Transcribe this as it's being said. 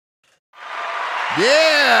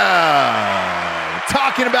Yeah!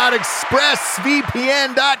 Talking about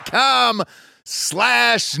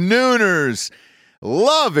expressvpn.com/Nooners.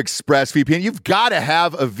 Love ExpressVPN. You've got to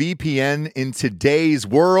have a VPN in today's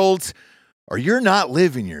world, or you're not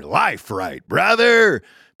living your life right, brother.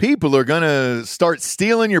 People are going to start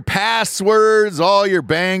stealing your passwords, all your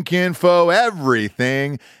bank info,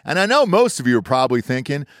 everything. And I know most of you are probably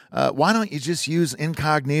thinking, why don't you just use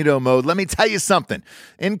incognito mode? Let me tell you something.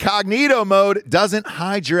 Incognito mode doesn't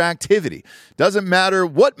hide your activity. Doesn't matter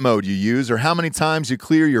what mode you use or how many times you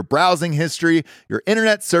clear your browsing history, your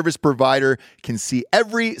internet service provider can see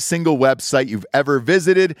every single website you've ever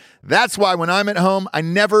visited. That's why when I'm at home, I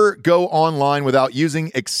never go online without using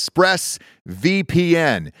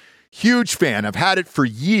ExpressVPN. Huge fan. I've had it for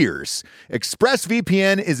years.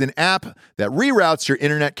 ExpressVPN is an app that reroutes your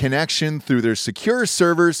internet connection through their secure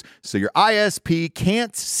servers so your ISP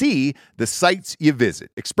can't see the sites you visit.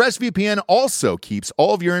 ExpressVPN also keeps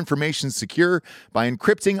all of your information secure by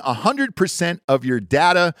encrypting 100% of your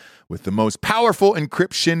data with the most powerful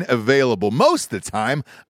encryption available. Most of the time,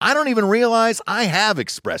 I don't even realize I have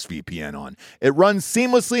ExpressVPN on. It runs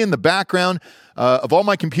seamlessly in the background of all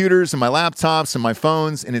my computers and my laptops and my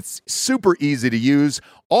phones, and it's super easy to use.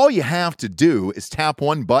 All you have to do is tap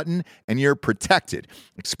one button and you're protected.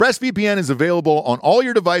 ExpressVPN is available on all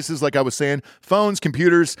your devices, like I was saying, phones,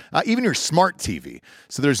 computers, even your smart TV.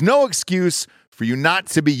 So there's no excuse for you not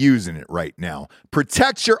to be using it right now.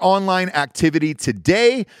 Protect your online activity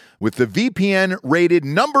today with the VPN rated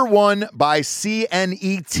 #1 by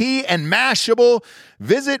CNET and Mashable.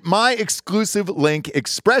 Visit my exclusive link,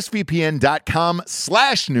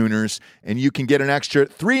 expressvpn.com/Nooners, and you can get an extra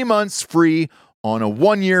 3 months free on a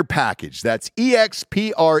 1-year package. That's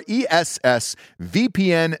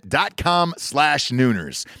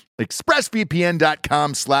expressvpn.com/Nooners.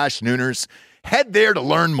 expressvpn.com/Nooners. Head there to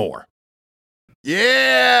learn more.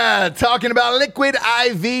 Yeah, talking about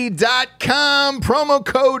liquidiv.com, promo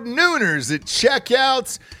code Nooners at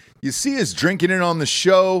checkout. You see us drinking it on the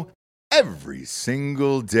show every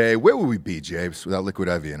single day. Where would we be, Jabes, without Liquid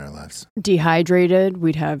IV in our lives? Dehydrated.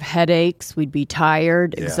 We'd have headaches. We'd be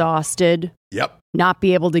tired, exhausted. Yep. Not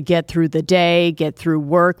be able to get through the day, get through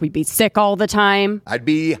work. We'd be sick all the time. I'd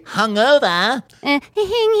be hungover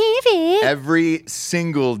every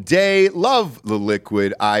single day. Love the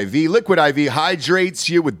Liquid IV. Liquid IV hydrates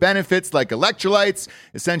you with benefits like electrolytes,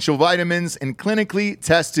 essential vitamins, and clinically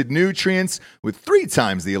tested nutrients with 3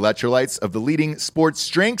 times the electrolytes of the leading sports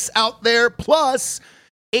drinks out there, plus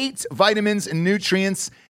 8 vitamins and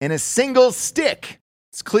nutrients in a single stick.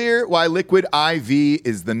 It's clear why Liquid IV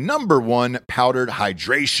is the #1 powdered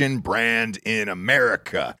hydration brand in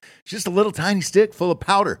America. Just a little tiny stick full of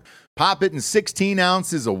powder. Pop it in 16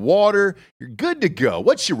 ounces of water. You're good to go.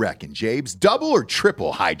 What you reckon, Jabes? Double or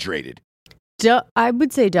triple hydrated? I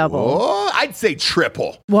would say double. Oh, I'd say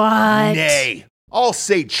triple. What? Nay, I'll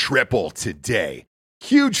say triple today.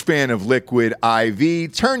 Huge fan of Liquid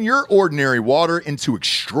IV. Turn your ordinary water into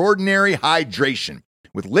extraordinary hydration.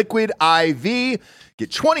 With Liquid IV,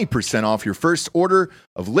 get 20% off your first order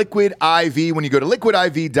of Liquid IV when you go to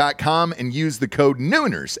liquidiv.com and use the code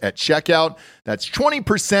Nooners at checkout. That's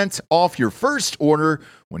 20% off your first order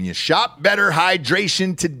when you shop better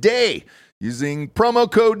hydration today using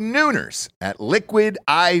promo code Nooners at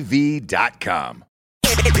liquidiv.com.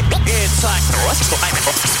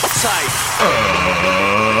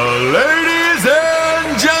 Ladies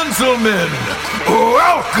and gentlemen,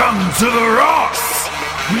 welcome to the Ross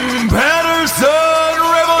Patterson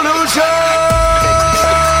Revolution!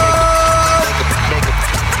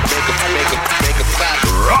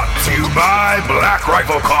 Brought to you by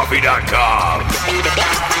BlackRifleCoffee.com.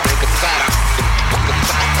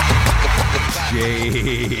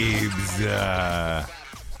 James,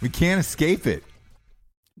 we can't escape it.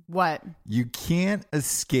 What? You can't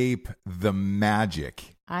escape the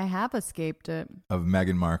magic. I have escaped it. Of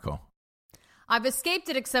Meghan Markle. I've escaped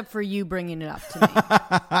it except for you bringing it up to me.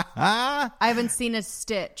 I haven't seen a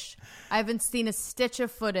stitch. I haven't seen a stitch of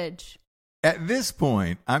footage. At this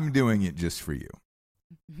point, I'm doing it just for you.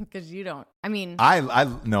 Because you don't. I mean, I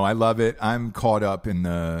love it. I'm caught up in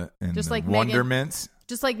the wonderments.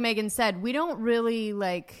 Just like Megan said, we don't really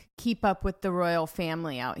keep up with the royal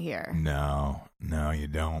family out here. No, you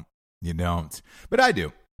don't. You don't. But I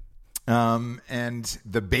do. And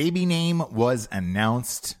the baby name was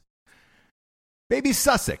announced. Baby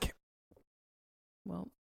Sussex. Well,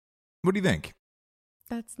 what do you think?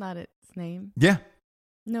 That's not its name. Yeah.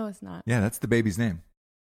 No, it's not. Yeah, that's the baby's name.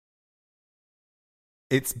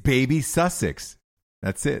 It's Baby Sussex.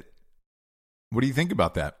 That's it. What do you think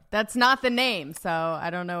about that? That's not the name, so I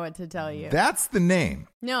don't know what to tell you. That's the name.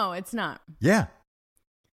 No, it's not. Yeah.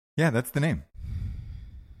 Yeah, that's the name.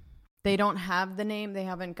 They don't have the name. They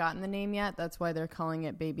haven't gotten the name yet. That's why they're calling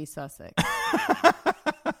it Baby Sussex.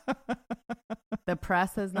 The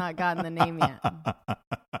press has not gotten the name yet.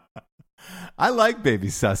 I like Baby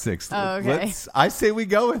Sussex. Oh, okay. I say we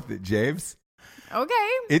go with it, James. Okay.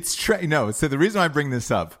 It's so the reason I bring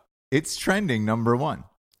this up, it's trending number 1.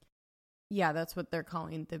 Yeah, that's what they're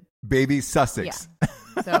calling the Baby Sussex. Yeah.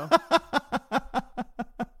 So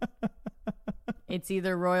it's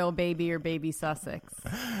either Royal Baby or Baby Sussex.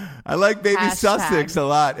 I like Baby Hashtag. Sussex a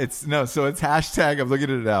lot. So it's hashtag, I'm looking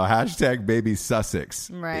at it now, hashtag Baby Sussex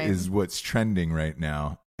is what's trending right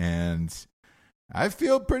now. And I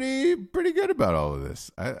feel pretty good about all of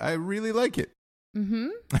this. I really like it. Mm-hmm.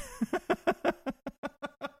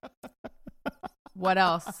 What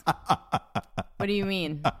else? What do you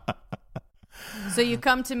mean? So you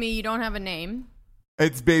come to me, you don't have a name.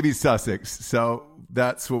 It's Baby Sussex. So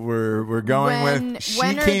that's what we're going with. She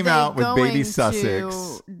came out with Baby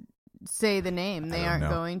Sussex. Say the name. They aren't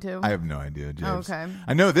going to? I have no idea, James. Okay.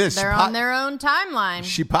 I know this. They're on their own timeline.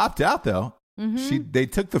 She popped out, though. Mm-hmm. They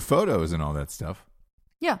took the photos and all that stuff.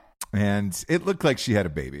 Yeah. And it looked like she had a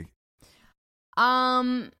baby.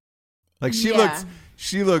 Like she looked.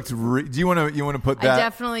 Do you want to put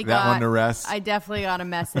that one to rest? I definitely got a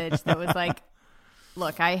message that was like,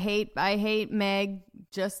 "Look, I hate Meg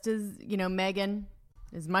just as Megan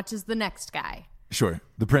as much as the next guy." Sure,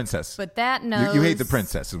 the princess. But that knows you hate the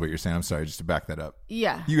princess is what you're saying. I'm sorry, just to back that up.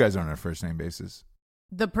 Yeah, you guys aren't on a first name basis.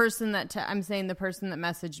 The person that I'm saying the person that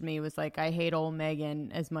messaged me was like, "I hate old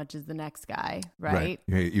Megan as much as the next guy." Right?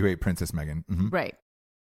 You hate Princess Megan. Mm-hmm. Right.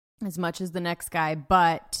 As much as the next guy,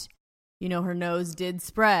 but her nose did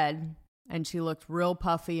spread and she looked real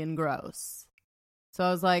puffy and gross. So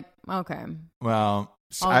I was like, okay. Well,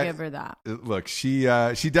 I'll give her that. Look, she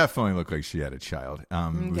definitely looked like she had a child.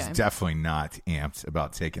 Okay. Was definitely not amped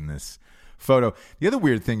about taking this photo. The other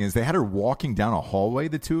weird thing is they had her walking down a hallway,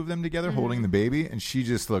 the two of them together, holding the baby, and she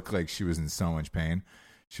just looked like she was in so much pain.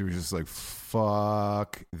 She was just like,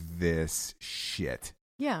 fuck this shit.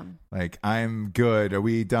 Yeah. Like, I'm good. Are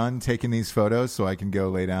we done taking these photos so I can go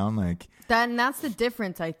lay down? Like that, and that's the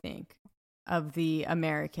difference, I think, of the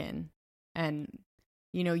American. And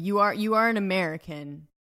you are an American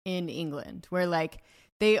in England, where like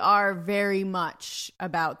they are very much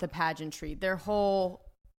about the pageantry. Their whole,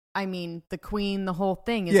 the Queen, the whole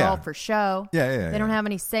thing is all for show. Yeah. They don't have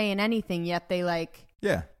any say in anything, yet they like.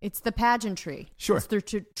 Yeah. It's the pageantry. Sure. It's their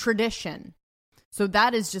tradition. So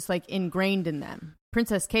that is just like ingrained in them.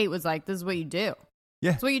 Princess Kate was like, this is what you do.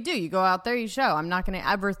 Yeah. It's what you do. You go out there, you show. I'm not going to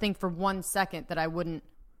ever think for 1 second that I wouldn't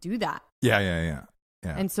do that. Yeah.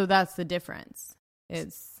 And so that's the difference.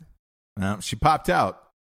 She popped out.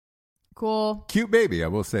 Cool. Cute baby, I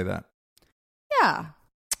will say that. Yeah.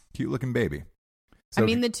 Cute looking baby. So,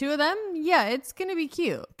 the two of them, yeah, it's going to be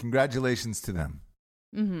cute. Congratulations to them.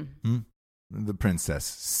 Mm-hmm. The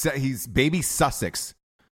princess. He's Baby Sussex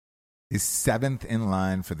is 7th in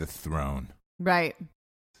line for the throne. Right.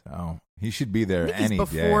 So he should be there any he's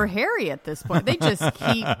day. Before Harry at this point. They just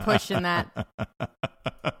keep pushing that.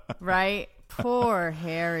 Right? Poor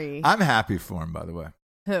Harry. I'm happy for him, by the way.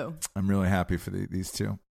 Who? I'm really happy for these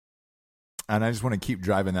two. And I just want to keep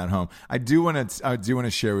driving that home. I do want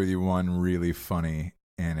to share with you one really funny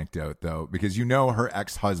anecdote, though, because her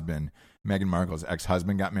ex-husband, Meghan Markle's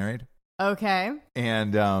ex-husband, got married. Okay.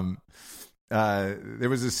 And there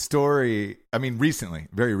was a story, recently,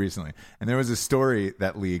 very recently, and there was a story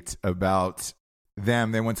that leaked about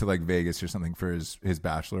them. They went to like Vegas or something for his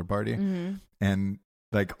bachelor party. Mm-hmm. And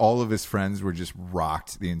like all of his friends were just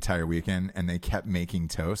rocked the entire weekend, and they kept making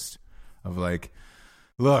toast of like,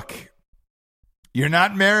 look, you're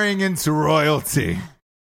not marrying into royalty,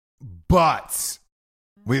 but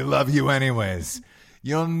we love you anyways.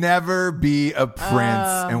 You'll never be a prince,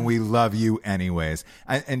 and we love you anyways.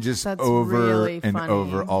 And just over really and funny.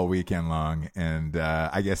 over all weekend long. And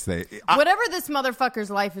I guess whatever this motherfucker's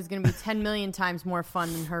life is going to be 10 million times more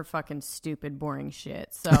fun than her fucking stupid, boring shit.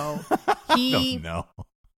 So no.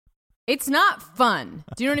 It's not fun.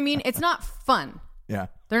 Do you know what I mean? It's not fun. Yeah.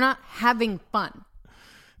 They're not having fun.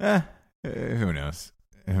 Who knows?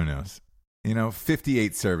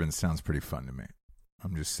 58 servants sounds pretty fun to me.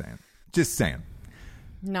 I'm just saying.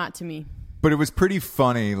 Not to me. But it was pretty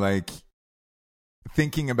funny, like,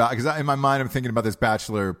 thinking about, because in my mind I'm thinking about this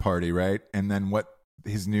bachelor party, right? And then what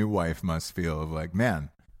his new wife must feel of like,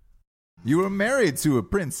 man, you were married to a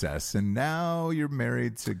princess, and now you're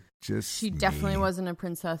married to just She definitely wasn't a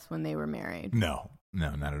princess when they were married. No,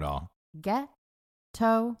 not at all.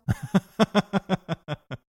 Ghetto.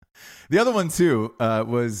 The other one, too,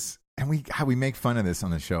 was, and we make fun of this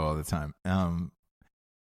on the show all the time,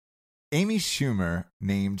 Amy Schumer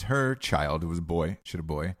named her child, it was a boy, a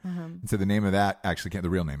boy. And so the name of that actually the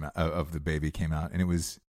real name of the baby came out, and it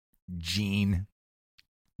was Gene.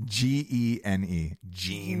 Gene.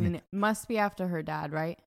 Gene. Must be after her dad,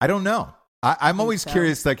 right? I don't know. I'm always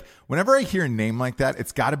curious. Like, whenever I hear a name like that,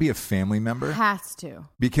 it's got to be a family member. Has to.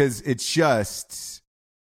 Because it's just,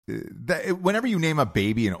 whenever you name a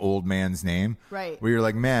baby an old man's name, right, where you're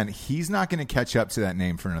like, man, he's not going to catch up to that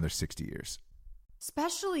name for another 60 years.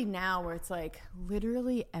 Especially now where it's like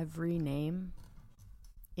literally every name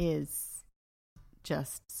is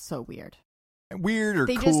just so weird. Weird or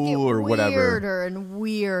they cool just get or whatever. Weirder and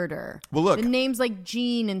weirder. Well, look. The names like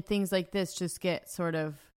Gene and things like this just get sort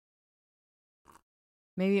of.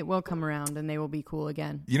 Maybe it will come around and they will be cool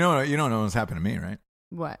again. You don't know what's happened to me, right?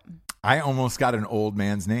 What? I almost got an old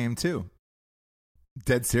man's name too.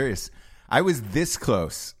 Dead serious. I was this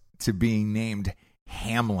close to being named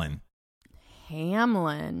Hamlin.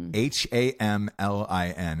 Hamlin.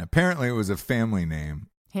 Hamlin. Apparently it was a family name.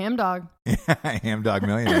 Ham dog. Ham dog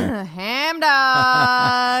millionaire. Ham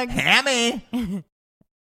dog. Hammy.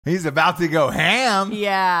 He's about to go ham.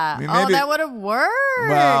 Yeah. I mean, that would have worked.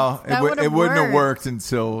 Well, it wouldn't have worked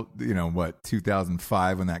until,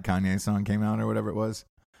 2005 when that Kanye song came out or whatever it was.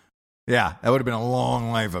 Yeah, that would have been a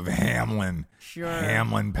long life of Hamlin. Sure.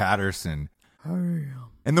 Hamlin Patterson.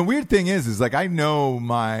 And the weird thing is like I know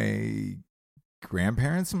my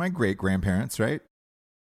grandparents and my great grandparents, right?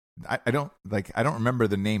 I don't remember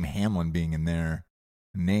the name Hamlin being in their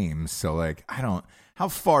names. So like how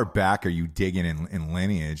far back are you digging in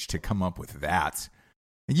lineage to come up with that?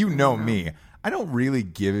 And you know me, I don't really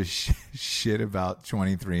give a shit about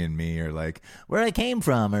 23andMe or like where I came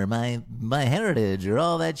from or my heritage or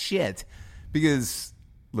all that shit. Because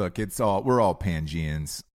look, we're all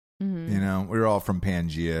Pangeans. Mm-hmm. We're all from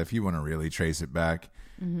Pangea. If you want to really trace it back,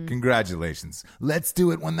 congratulations. Let's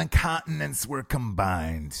do it when the continents were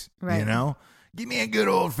combined. Right. Give me a good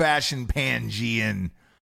old fashioned Pangean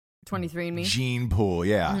 23andMe gene pool.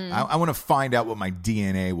 Yeah. Mm-hmm. I want to find out what my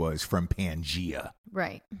DNA was from Pangea.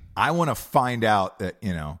 Right. I want to find out that,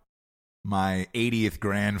 my 80th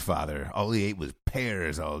grandfather, all he ate was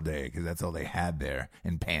pears all day because that's all they had there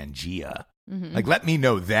in Pangea. Mm-hmm. Like, let me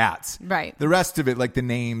know that. Right. The rest of it, like the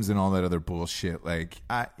names and all that other bullshit, like,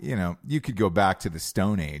 you could go back to the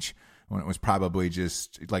Stone Age when it was probably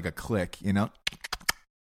just like a click,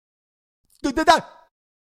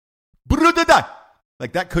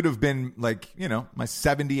 Like, that could have been, like, my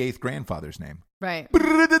 78th grandfather's name. Right.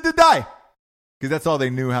 Because that's all they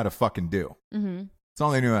knew how to fucking do. Mm-hmm. That's all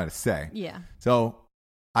they knew how to say. Yeah. So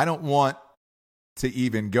I don't want to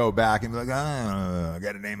even go back and be like, I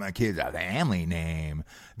got to name my kids a family name.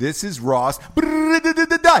 This is Ross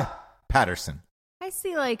Patterson. I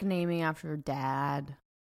see, like, naming after dad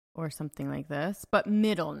or something like this, but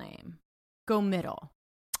middle name. Go middle.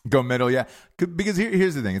 Go middle, yeah. Because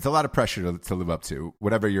here's the thing. It's a lot of pressure to live up to,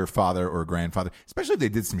 whatever your father or grandfather, especially if they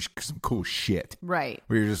did some cool shit. Right.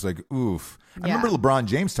 Where you're just like, oof. I remember LeBron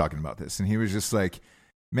James talking about this, and he was just like,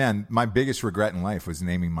 man, my biggest regret in life was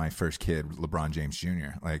naming my first kid LeBron James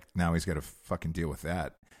Jr. Like, now he's got to fucking deal with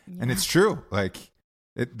that. Yeah. And it's true. Like,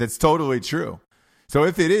 that's totally true. So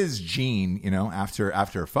if it is Gene, after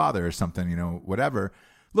a father or something, whatever,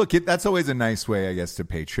 look, that's always a nice way, I guess, to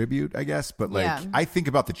pay tribute, I guess. But, like, I think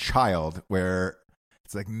about the child where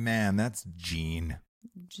it's like, man, that's Gene.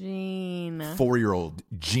 4-year-old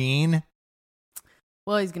Gene.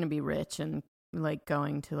 Well, he's going to be rich and, like,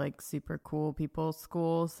 going to, like, super cool people's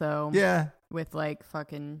school. So, yeah. With, like,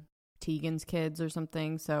 fucking Tegan's kids or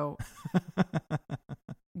something. So,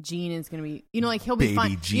 Gene is going to be, like, he'll be Baby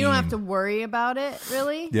fine. Gene. You don't have to worry about it,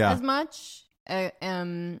 really, as much.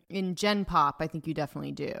 In Gen Pop, I think you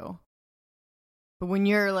definitely do. But when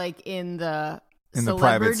you're, like, in the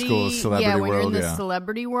private school celebrity when world, you're in the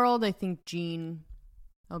celebrity world, I think Gene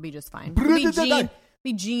will be just fine.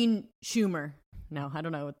 Be Gene Schumer. No, I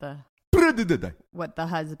don't know what the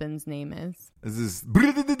husband's name is. This is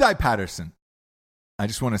Patterson. I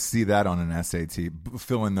just want to see that on an SAT.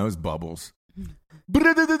 Fill in those bubbles.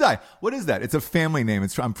 What is that? It's a family name.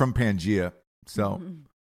 I'm from Pangea, so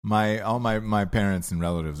all my parents and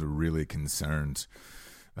relatives are really concerned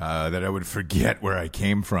that I would forget where I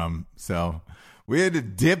came from. So we had to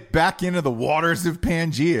dip back into the waters of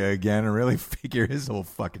Pangea again and really figure his whole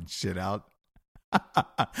fucking shit out.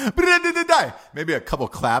 Maybe a couple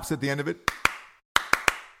claps at the end of it.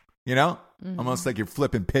 Almost like you're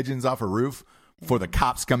flipping pigeons off a roof before the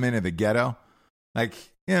cops come into the ghetto. Like,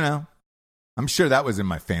 I'm sure that was in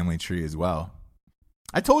my family tree as well.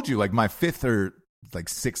 I told you, like, my 5th or like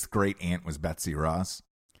 6th great aunt was Betsy Ross.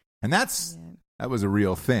 And that was a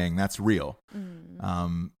real thing. That's real.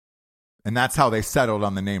 And that's how they settled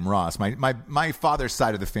on the name Ross. My father's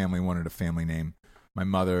side of the family wanted a family name. My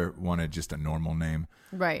mother wanted just a normal name.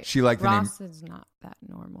 Right. She liked the name. Ross is not that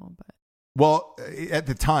normal, but. Well, at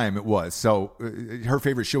the time it was. So her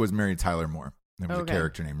favorite show was Mary Tyler Moore. There was a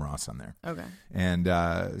character named Ross on there. Okay.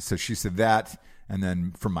 And so she said that. And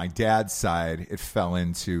then from my dad's side, it fell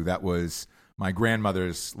into, that was my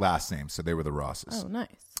grandmother's last name. So they were the Rosses. Oh,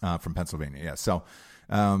 nice. From Pennsylvania. Yeah. So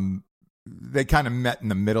they kind of met in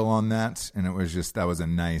the middle on that. And it was just, that was a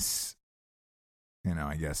nice,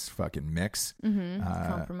 I guess, fucking mix. Mm-hmm.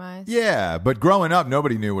 Compromise. Yeah. But growing up,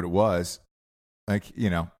 nobody knew what it was. Like,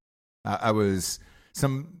 I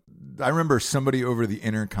remember somebody over the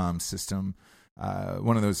intercom system,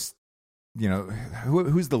 one of those,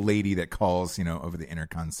 who's the lady that calls, over the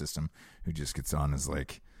intercom system, who just gets on as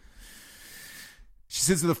like, she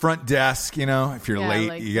sits at the front desk, if you're late,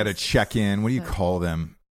 like you got to check in. What do you call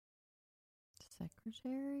them?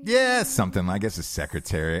 Secretary? Yeah, something. I guess a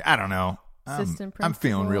secretary. I don't know. Assistant principal. I'm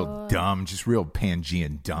feeling real dumb, just real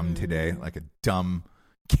Pangean dumb today, like a dumb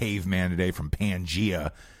caveman today from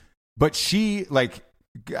Pangea. But she, like,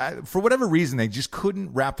 for whatever reason, they just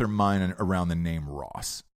couldn't wrap their mind around the name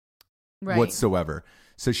Ross whatsoever.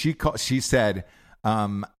 So she said,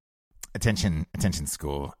 attention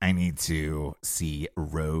school, I need to see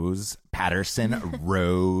Rose Patterson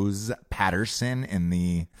in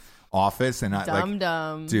the office. And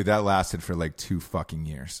dumb. Dude, that lasted for like 2 fucking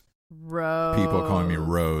years. Rose. People calling me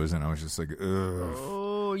Rose, and I was just like, ugh.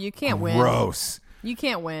 Oh, you can't win. Gross. You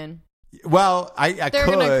can't win. Well, I They're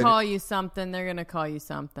could. going to call you something.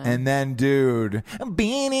 And then, dude,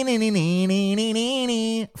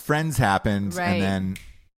 Friends happened. Right.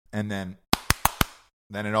 And then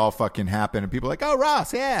it all fucking happened. And people were like, oh,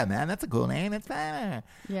 Ross, yeah, man, that's a cool name. It's fun.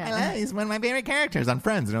 Yeah. He's one of my favorite characters on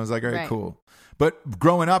Friends. And I was like, all right, cool. But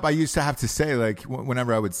growing up, I used to have to say, like,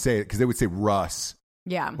 whenever I would say it, because they would say Russ.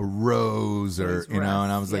 Yeah. Or Rose, or, Russ, and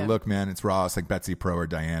I was like, look, man, it's Ross, like Betsy Pro or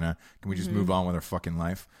Diana. Can we just move on with our fucking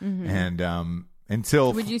life? And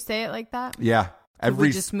until. Would you say it like that? Yeah. Could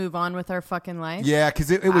we just move on with our fucking life? Yeah, because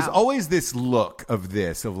it was always this look of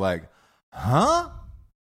like, huh?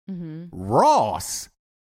 Ross.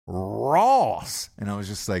 And I was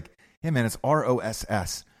just like, hey, man, it's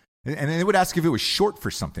ROSS. And they would ask if it was short for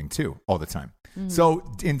something, too, all the time.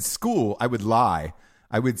 So in school, I would lie.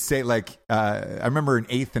 I would say, like, I remember in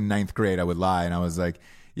 8th and 9th grade, I would lie. And I was like,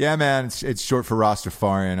 yeah, man, it's short for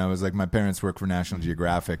Rastafarian. I was like, my parents work for National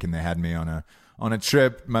Geographic, and they had me on a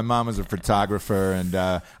trip. My mom was a photographer, and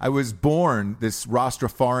I was born, this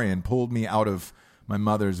Rastafarian pulled me out of my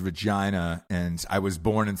mother's vagina, and I was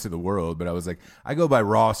born into the world. But I was like, I go by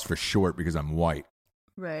Ross for short because I'm white.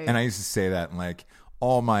 Right. And I used to say that, and like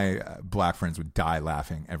all my black friends would die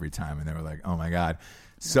laughing every time. And they were like, oh my God.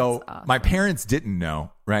 So awesome. My parents didn't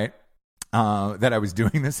know, right, that I was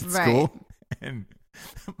doing this at school. And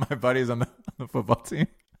my buddies on the football team,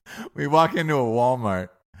 we walk into a Walmart,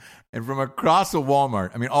 and from across a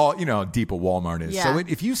Walmart, I mean, all, how deep a Walmart is. Yeah. So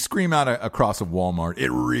if you scream out across a Walmart,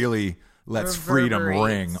 it really lets freedom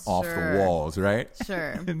ring off the walls, right?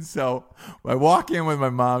 Sure. And so I walk in with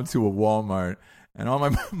my mom to a Walmart, and all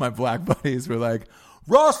my black buddies were like,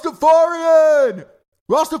 Rastafarian,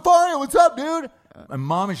 what's up, dude? My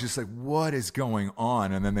mom is just like, what is going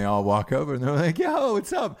on? And then they all walk over, and they're like, yo,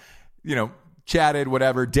 what's up? Chatted,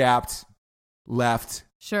 whatever, dapped, left.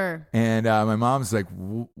 Sure. And my mom's like,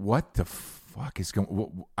 what the fuck is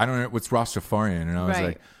going? I don't know, what's Rastafarian? And I was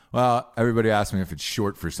like, well, everybody asked me if it's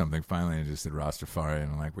short for something. Finally, I just said Rastafarian,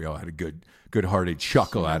 and like we all had a good-hearted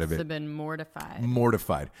chuckle out of it. Must have been mortified.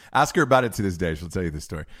 Mortified. Ask her about it to this day. She'll tell you the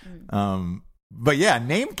story. But yeah,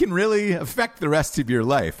 name can really affect the rest of your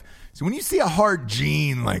life. So when you see a hard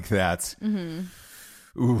gene like that,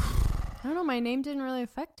 oof. I don't know. My name didn't really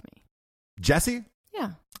affect me. Jesse?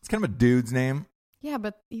 Yeah. It's kind of a dude's name. Yeah,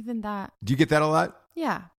 but even that. Do you get that a lot?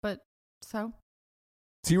 Yeah, but so.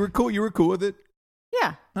 So you were cool. You were cool with it.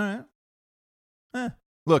 Yeah. All right.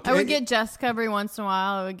 Look, I would get Jessica every once in a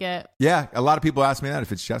while. I would get. Yeah, a lot of people ask me that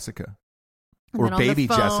if it's Jessica or and baby on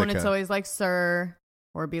the phone, Jessica. It's always like Sir,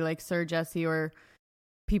 or be like Sir Jesse, or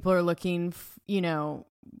people are looking.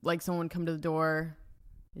 Like someone come to the door.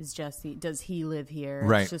 Is Jesse? Does he live here?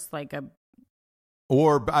 Right. It's just like a.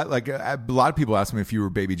 Or like a lot of people ask me if you were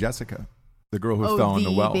baby Jessica, the girl who fell in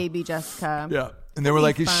the well. Baby Jessica. Yeah. And they were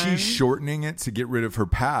like, is she shortening it to get rid of her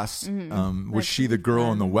past? Was she the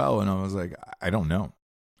girl in the well? And I was like, I don't know.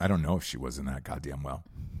 I don't know if she was in that goddamn well.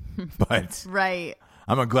 But right.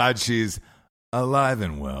 I'm glad she's alive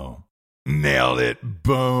and well. Nailed it.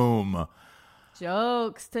 Boom.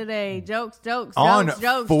 Jokes today. Jokes. On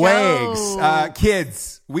jokes. Fuegs.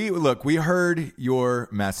 Kids, we heard your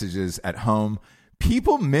messages at home.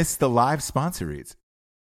 People miss the live sponsor reads.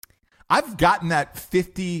 I've gotten that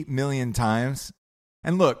 50 million times.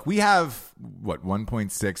 And look, we have, 1.6,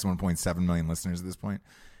 1.7 million listeners at this point.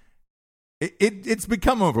 It's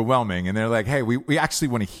become overwhelming. And they're like, hey, we actually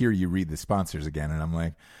want to hear you read the sponsors again. And I'm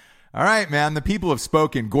like, all right, man, the people have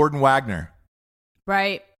spoken. Gordon Wagner.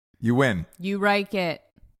 Right. You win. You like it.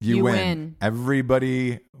 You win.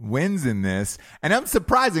 Everybody wins in this. And I'm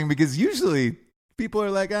surprising because usually people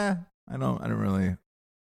are like, I don't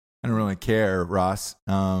really care, Ross.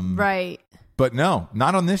 Right. But no,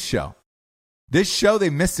 not on this show. This show,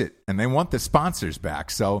 they miss it, and they want the sponsors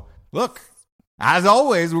back. So, look, as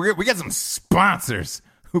always, we got some sponsors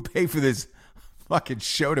who pay for this fucking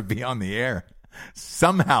show to be on the air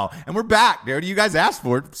somehow. And we're back, dude. You guys asked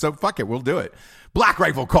for it, so fuck it. We'll do it.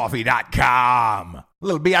 BlackRifleCoffee.com. A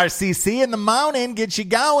little BRCC in the morning. Get you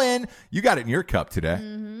going. You got it in your cup today.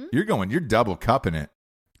 Mm-hmm. You're double cupping it.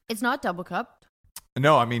 It's not double cupped.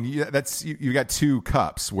 No, I mean, you got 2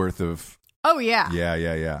 cups worth of... Oh, yeah.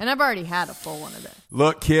 Yeah. And I've already had a full one of it.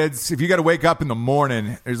 Look, kids, if you got to wake up in the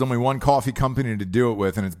morning, there's only one coffee company to do it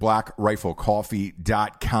with, and it's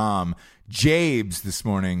BlackRifleCoffee.com. Jabes this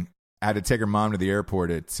morning had to take her mom to the airport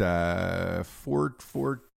at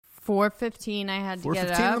 4:15. I had to get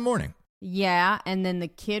up. 4:15 in the morning. Yeah, and then the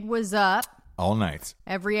kid was up. All night.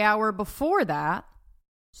 Every hour before that.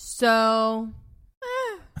 So...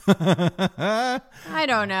 I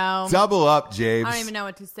don't know. Double up, James. I don't even know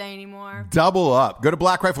what to say anymore. Double up. Go to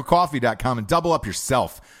BlackRifleCoffee.com and double up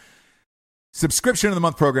yourself. Subscription of the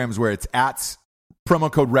month program is where it's at.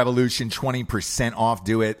 Promo code REVOLUTION, 20% off.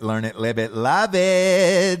 Do it, learn it, live it, love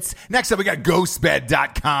it. Next up, we got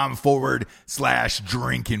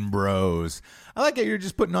ghostbed.com/drinking bros. I like how you're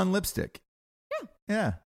just putting on lipstick.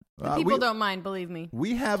 Yeah. People don't mind, believe me.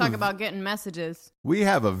 We have talk about getting messages. We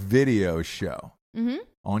have a video show. Mm-hmm.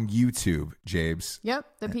 On YouTube, Jabes. Yep,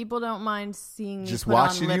 the people don't mind seeing just me put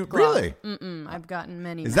watching on you. lip gloss. Really? I've gotten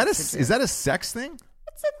many. Is messages. that a sex thing?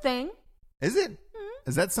 It's a thing. Is it? Mm-hmm.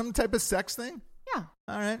 Is that some type of sex thing? Yeah.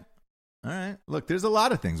 All right. Look, there's a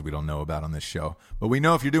lot of things we don't know about on this show, but we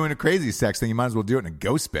know if you're doing a crazy sex thing, you might as well do it in a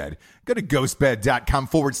ghost bed. Go to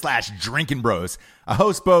ghostbed.com/drinking bros. I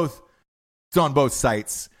host both. It's on both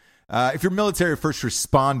sites. If you're military or first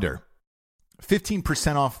responder,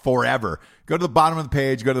 15% off forever. Go to the bottom of the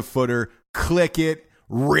page, go to the footer, click it,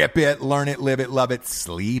 rip it, learn it, live it, love it,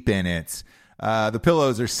 sleep in it. The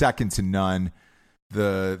pillows are second to none.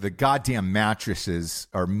 The goddamn mattresses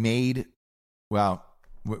are made, well,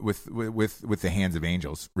 with the hands of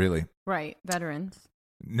angels, really. Right, veterans.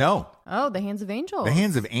 No. Oh, the hands of angels. The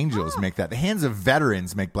hands of angels make that. The hands of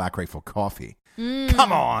veterans make Black Rifle Coffee.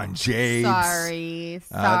 Come on, James. Sorry.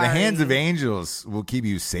 The hands of angels will keep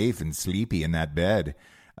you safe and sleepy in that bed.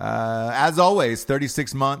 As always,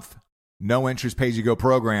 36-month, no interest, pay-as-you-go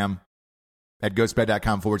program at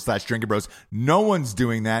ghostbed.com/drinking bros. No one's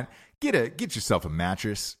doing that. Get yourself a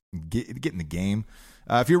mattress. Get in the game.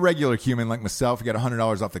 If you're a regular human like myself, you got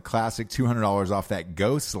 $100 off the classic, $200 off that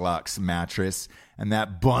Ghost Lux mattress, and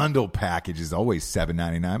that bundle package is always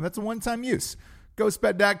 $7.99. That's a one-time use.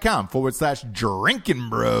 ghostbed.com/drinking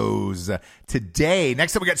bros. Today,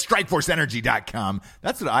 next up, we got strikeforceenergy.com.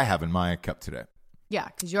 That's what I have in my cup today. Yeah,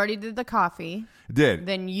 because you already did the coffee. Did.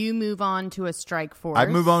 Then you move on to a Strike Force. I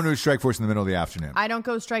move on to a Strike Force in the middle of the afternoon. I don't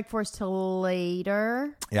go Strike Force till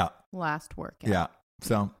later. Yeah. Last workout. Yeah.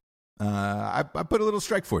 So I put a little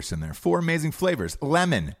Strike Force in there. 4 amazing flavors.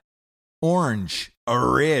 Lemon, orange,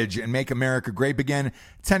 Ridge, and Make America Grape Again.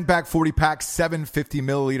 10-pack, 40-pack, 750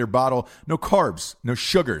 milliliter bottle. No carbs, no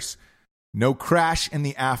sugars. No crash in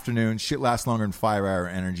the afternoon. Shit lasts longer than 5-hour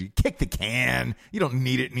energy. Kick the can. You don't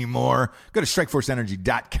need it anymore. Go to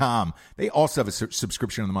strikeforceenergy.com. They also have a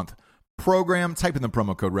subscription of the month program. Type in the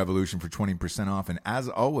promo code REVOLUTION for 20% off. And as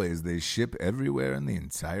always, they ship everywhere in the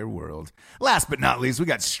entire world. Last but not least, we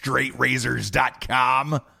got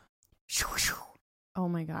straightrazors.com. Oh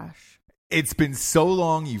my gosh. It's been so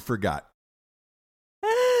long you forgot.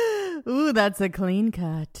 Ooh, that's a clean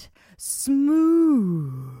cut.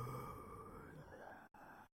 Smooth.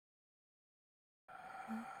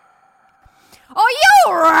 Oh,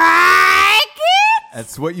 you like it?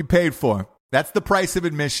 That's what you paid for. That's the price of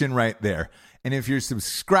admission right there. And if you're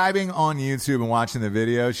subscribing on YouTube and watching the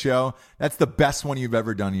video show, that's the best one you've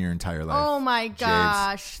ever done in your entire life. Oh, my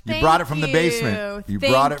gosh. You brought it from the basement. You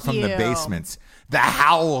brought it from the basement. The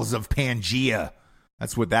howls of Pangea.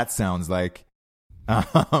 That's what that sounds like.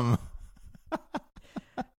 I'm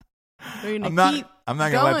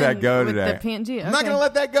not going to let that go today. The Pangea. Okay. I'm not going to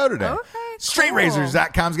let that go today. Okay.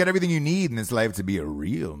 StraightRazors.com's got everything you need in this life to be a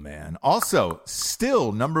real man. Also,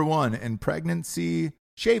 still number one in pregnancy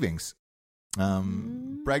shavings.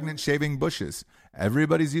 Pregnant shaving bushes.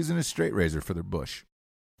 Everybody's using a straight razor for their bush.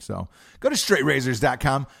 So go to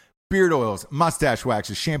StraightRazors.com. Beard oils, mustache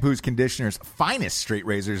waxes, shampoos, conditioners, finest straight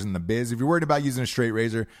razors in the biz. If you're worried about using a straight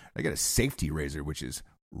razor, I got a safety razor, which is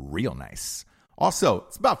real nice. Also,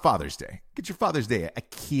 it's about Father's Day. Get your Father's Day a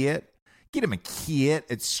kit. Get him a kit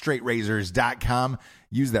at straightrazors.com.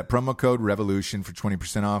 Use that promo code REVOLUTION for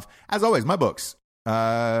 20% off. As always, my books.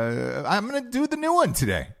 I'm going to do the new one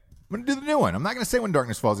today. I'm going to do the new one. I'm not going to say When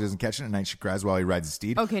Darkness Falls, he doesn't catch it. At night she cries while he rides his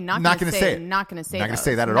steed. Okay, not going to say it. Not going to say Not going to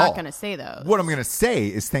say that at all. all. Not going to say those. What I'm going to say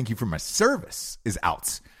is thank you for my service is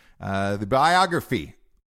out. The biography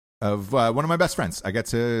of one of my best friends. I got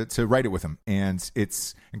to write it with him, and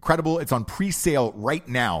it's incredible. It's on pre-sale right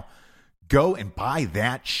now. Go and buy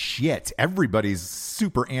that shit. Everybody's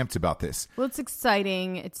super amped about this. Well, it's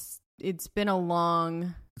exciting. It's been a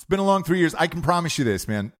long 3 years. I can promise you this,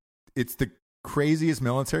 man. It's the craziest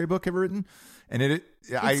military book ever written, and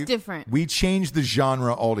it's different. We changed the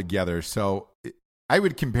genre altogether, so I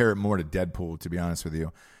would compare it more to Deadpool, to be honest with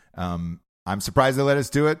you. I'm surprised they let us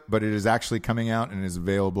do it, but it is actually coming out and is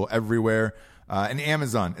available everywhere. And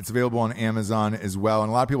Amazon, it's available on Amazon as well. And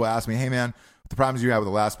a lot of people ask me, "Hey, man, the problems you had with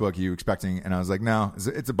the last book, are you expecting?" And I was like, "No,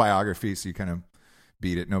 it's a biography, so you kind of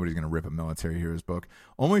beat it. Nobody's going to rip a military hero's book.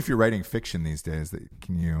 Only if you're writing fiction these days that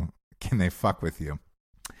can they fuck with you."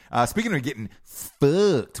 Speaking of getting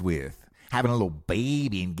fucked with, having a little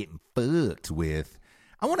baby and getting fucked with,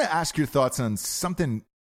 I want to ask your thoughts on something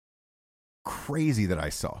crazy that I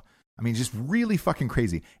saw. I mean, just really fucking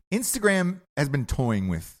crazy. Instagram has been toying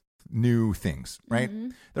with new things, right? Mm-hmm.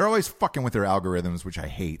 They're always fucking with their algorithms, which I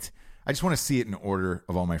hate. I just want to see it in order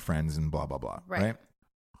of all my friends and blah, blah, blah, right?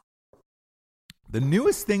 The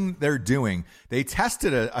newest thing they're doing, they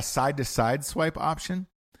tested a side-to-side swipe option,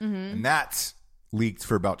 and that's leaked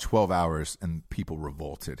for about 12 hours, and people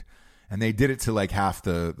revolted. And they did it to like half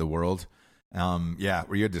the world.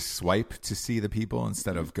 Where you had to swipe to see the people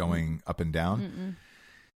instead of going up and down.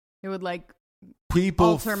 It would like people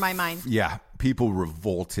alter my mind. Yeah, people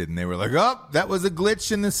revolted, and they were like, "Oh, that was a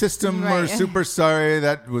glitch in the system. Right. We're super sorry.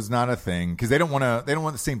 That was not a thing." Because they don't want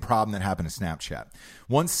the same problem that happened to Snapchat.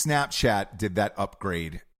 Once Snapchat did that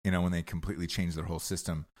upgrade, when they completely changed their whole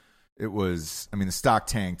system, it was, the stock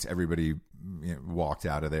tanked. Everybody walked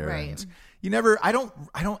out of there. Right. And I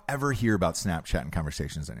don't ever hear about Snapchat in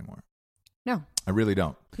conversations anymore. No. I really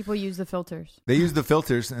don't. People use the filters. They use the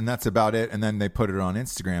filters, and that's about it. And then they put it on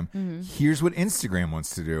Instagram. Mm-hmm. Here's what Instagram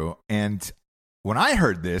wants to do. And when I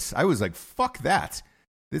heard this, I was like, fuck that.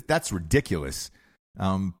 That's ridiculous.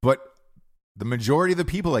 But the majority of the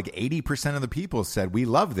people, like 80% of the people, said, we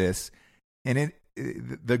love this. And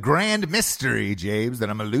the grand mystery, James, that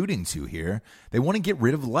I'm alluding to here, they want to get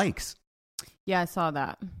rid of likes. Yeah, I saw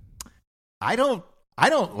that. I don't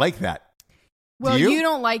like that. Well, you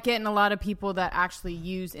don't like it, and a lot of people that actually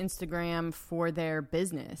use Instagram for their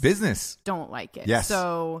business don't like it. Yes.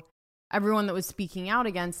 So everyone that was speaking out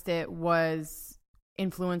against it was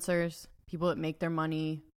influencers, people that make their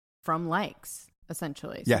money from likes,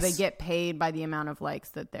 essentially. So they get paid by the amount of likes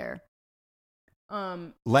that they're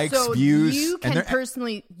likes, so views. You can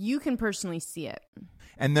personally see it,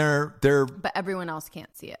 and they're but everyone else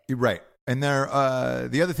can't see it. Right. And they're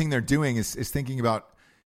the other thing they're doing is thinking about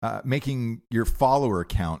making your follower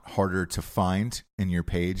count harder to find in your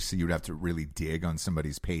page. So you would have to really dig on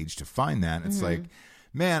somebody's page to find that. It's like,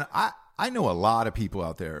 man, I know a lot of people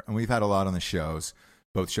out there, and we've had a lot on the shows,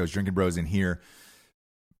 both shows, Drinking Bros in here,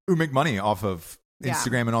 who make money off of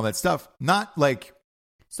Instagram and all that stuff. Not like,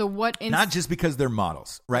 not just because they're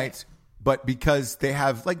models, right? But because they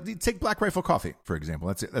have, like, take Black Rifle Coffee, for example.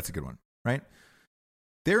 That's a good one, right?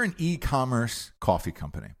 They're an e-commerce coffee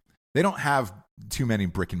company. They don't have too many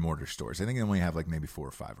brick and mortar stores. I think they only have like maybe 4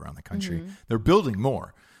 or 5 around the country. Mm-hmm. They're building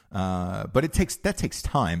more, but that takes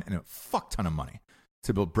time and a fuck ton of money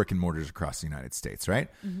to build brick and mortars across the United States, right?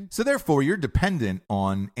 Mm-hmm. So therefore, you're dependent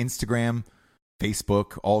on Instagram,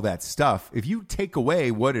 Facebook, all that stuff. If you take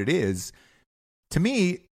away what it is, to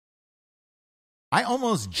me, I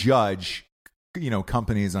almost judge,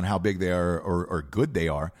 companies on how big they are or good they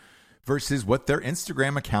are versus what their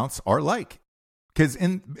Instagram accounts are like. Because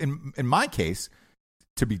in my case,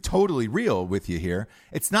 to be totally real with you here,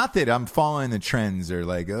 it's not that I'm following the trends or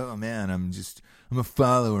like, oh man, I'm a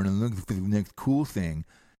follower and I'm looking for the next cool thing.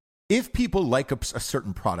 If people like a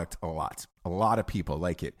certain product a lot of people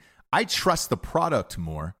like it, I trust the product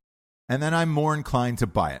more, and then I'm more inclined to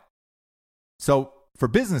buy it. So for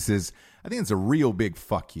businesses, I think it's a real big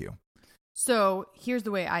fuck you. So here's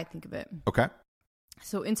the way I think of it. Okay.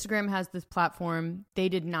 So Instagram has this platform. They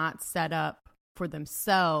did not set up for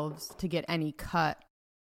themselves to get any cut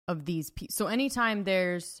of these people. So anytime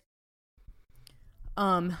there's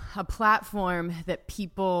a platform that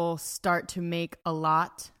people start to make a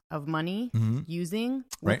lot of money using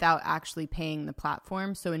without actually paying the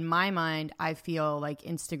platform. So in my mind, I feel like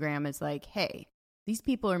Instagram is like, hey, these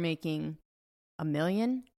people are making $1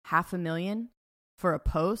 million, $500,000 for a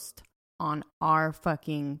post on our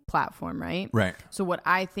fucking platform, right? Right. So what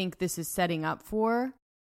I think this is setting up for,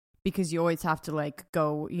 because you always have to like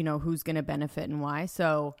go, who's going to benefit and why.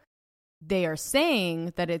 So they are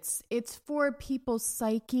saying that it's for people's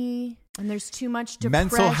psyche and there's too much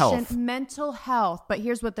depression, mental health. But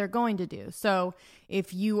here's what they're going to do. So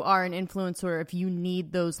if you are an influencer, if you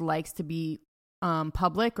need those likes to be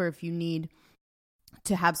public, or if you need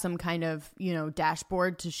to have some kind of,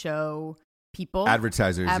 dashboard to show people,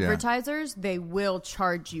 advertisers, they will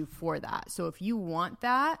charge you for that. So if you want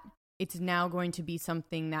that, it's now going to be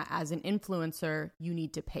something that as an influencer, you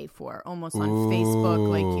need to pay for, almost on Facebook,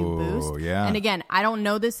 like you boost. Yeah. And again, I don't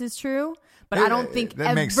know this is true, but I don't think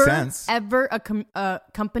that makes sense. Ever a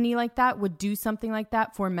company like that would do something like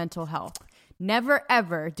that for mental health. Never,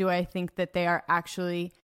 ever do I think that they are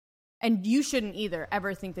actually, and you shouldn't either,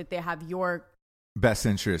 ever think that they have your best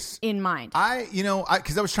interests in mind.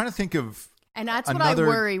 Because I was trying to think of, and that's what I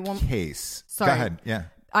worry. Case. Sorry. Go ahead. Yeah.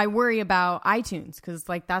 I worry about iTunes because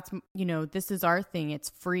like that's, this is our thing. It's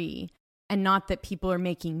free, and not that people are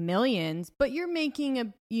making millions, but you're making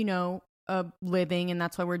a living. And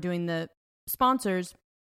that's why we're doing the sponsors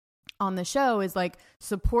on the show, is like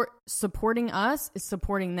supporting us is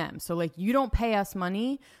supporting them. So like you don't pay us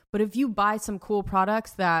money, but if you buy some cool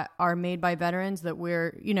products that are made by veterans that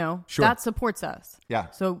we're, sure, that supports us. Yeah.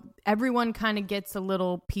 So everyone kind of gets a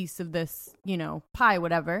little piece of this, pie,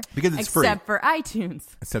 whatever. Because it's free. Except for iTunes.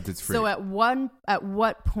 Except it's free. So at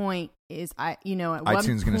what point is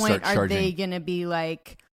iTunes going to start charging? Are they going to be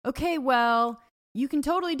like, okay, well, you can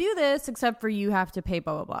totally do this, except for you have to pay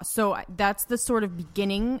blah, blah, blah. So that's the sort of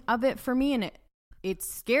beginning of it for me. And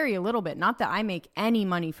it's scary a little bit. Not that I make any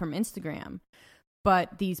money from Instagram,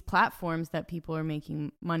 but these platforms that people are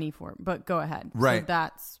making money for. But go ahead. Right. So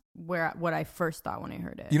that's what I first thought when I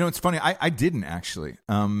heard it. It's funny. I didn't actually.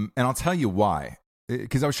 And I'll tell you why.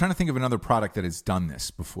 Because I was trying to think of another product that has done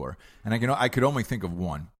this before. And I could only think of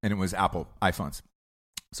one, and it was Apple iPhones.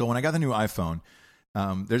 So when I got the new iPhone,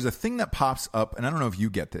 there's a thing that pops up, and I don't know if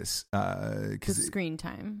you get this. Because screen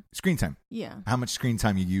time. Screen time. Yeah. How much screen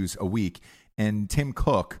time you use a week. And Tim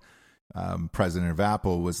Cook, president of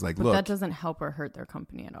Apple, was like, look. That doesn't help or hurt their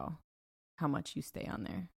company at all, how much you stay on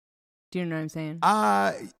there. Do you know what I'm saying?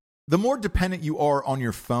 The more dependent you are on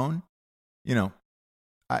your phone,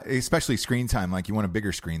 especially screen time, like you want a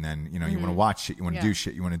bigger screen then, you want to watch shit, you want to do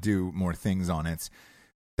shit, you want to do more things on it.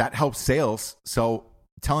 That helps sales. So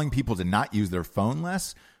telling people to not use their phone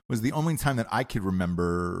less was the only time that I could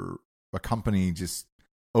remember a company just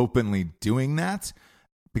openly doing that.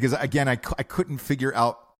 Because again, I couldn't figure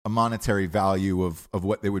out a monetary value of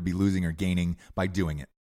what they would be losing or gaining by doing it.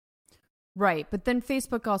 Right. But then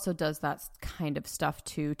Facebook also does that kind of stuff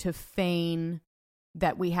too, to feign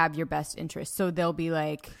that we have your best interest. So they'll be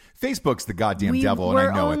like, Facebook's the goddamn devil, and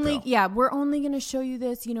I know it though. Yeah, we're only going to show you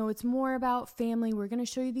this. It's more about family. We're going to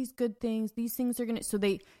show you these good things. These things are going to... So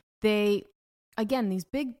they, again, these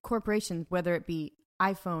big corporations, whether it be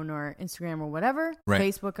iPhone or Instagram or whatever, right.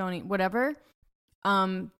 Facebook owning, whatever,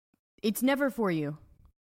 it's never for you.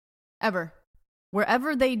 Ever.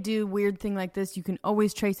 Wherever they do weird thing like this, you can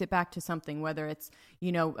always trace it back to something, whether it's,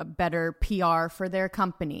 a better PR for their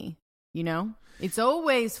company, It's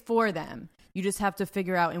always for them. You just have to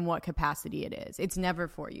figure out in what capacity it is. It's never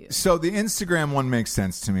for you. So the Instagram one makes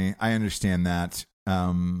sense to me. I understand that.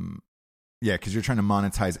 Yeah, because you're trying to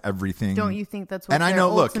monetize everything. Don't you think that's what and they're I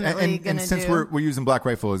know, look, ultimately and since do? we're using Black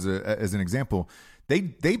Rifle as an example, they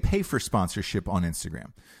pay for sponsorship on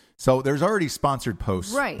Instagram. So there's already sponsored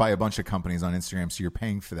posts by a bunch of companies on Instagram, so you're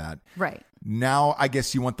paying for that. Right. Now, I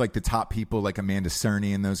guess you want like the top people like Amanda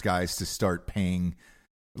Cerny and those guys to start paying,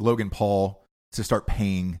 Logan Paul to start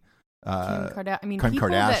paying Kim Kardashian. I mean, Kim people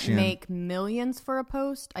Kardashian. That make millions for a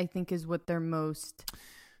post, I think is what they're most...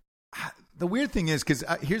 The weird thing is, because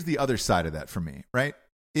here's the other side of that for me, right?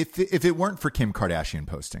 If it weren't for Kim Kardashian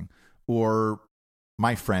posting or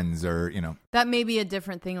my friends or, That may be a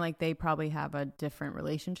different thing. Like they probably have a different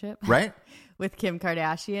relationship. Right. with Kim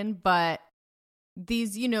Kardashian. But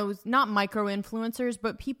these, not micro influencers,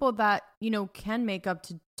 but people that, can make up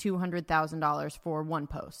to $200,000 for one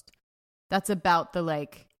post. That's about the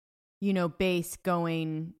base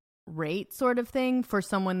going rate sort of thing for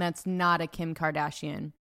someone that's not a Kim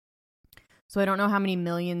Kardashian. So I don't know how many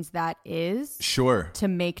millions that is. Sure. To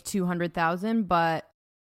make 200,000, but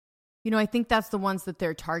I think that's the ones that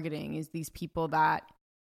they're targeting, is these people that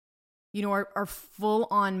are full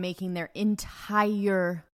on making their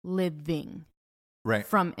entire living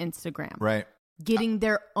from Instagram. Right. Getting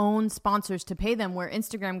their own sponsors to pay them, where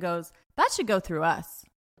Instagram goes, that should go through us.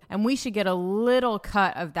 And we should get a little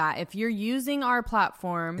cut of that. If you're using our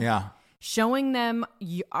platform, showing them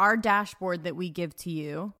our dashboard that we give to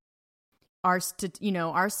you, our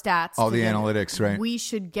stats, all the analytics, right? We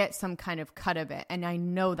should get some kind of cut of it. And I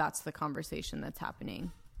know that's the conversation that's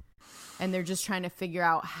happening. And they're just trying to figure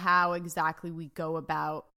out how exactly we go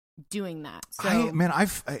about doing that. So,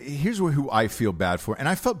 here's who I feel bad for. And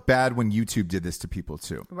I felt bad when YouTube did this to people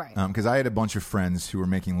too. Right. Because I had a bunch of friends who were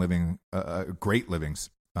making great livings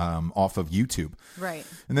off of YouTube. Right.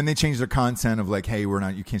 And then they changed their content of like, hey,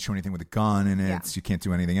 you can't show anything with a gun in it. Yeah. You can't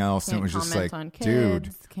do anything else. Can't and it was just like, on kids,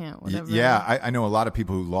 dude. Can't whatever. Yeah. I know a lot of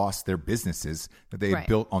people who lost their businesses that they had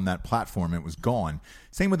built on that platform. And it was gone.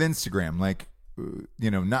 Same with Instagram. Like, I'm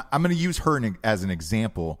going to use her as an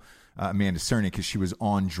example, Amanda Cerny, because she was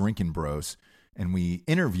on Drinking Bros. And we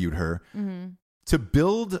interviewed her to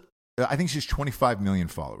build, I think she's 25 million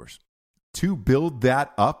followers. To build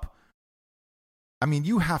that up, I mean,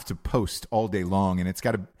 you have to post all day long, and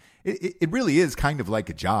it really is kind of like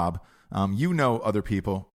a job. Other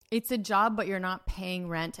people. It's a job, but you're not paying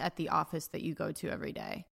rent at the office that you go to every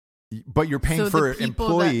day. But you're paying for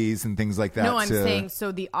employees and things like that. No, I'm saying,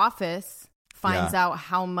 so the office finds out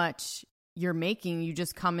how much you're making. You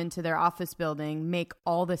just come into their office building, make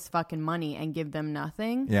all this fucking money, and give them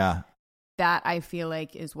nothing. Yeah. That, I feel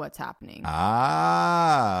like, is what's happening.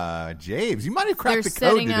 James, you might have cracked the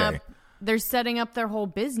code today. They're setting up their whole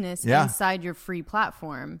business inside your free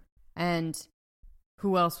platform. And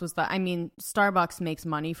who else was that? I mean, Starbucks makes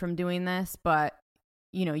money from doing this, but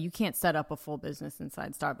you can't set up a full business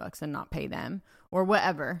inside Starbucks and not pay them or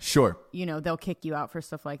whatever. Sure. They'll kick you out for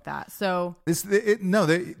stuff like that. So this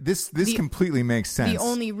completely makes sense. The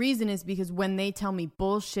only reason is because when they tell me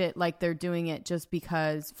bullshit like they're doing it just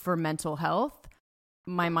because for mental health,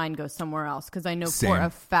 my mind goes somewhere else, because I know for a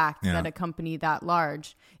fact that a company that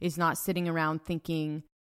large is not sitting around thinking,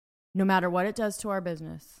 no matter what it does to our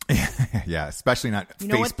business. Yeah, especially not Facebook. You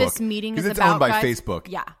know what this meeting is about, it's owned by guys? Facebook.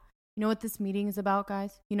 Yeah. You know what this meeting is about,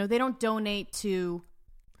 guys? They don't donate to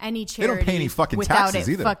any charity. They don't pay any fucking taxes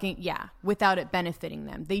either. Without it benefiting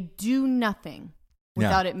them. They do nothing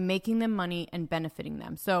without it making them money and benefiting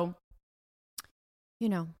them. So,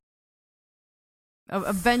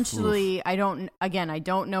 eventually, I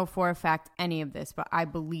don't know for a fact any of this, but I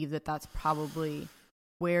believe that that's probably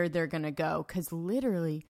where they're going to go. Because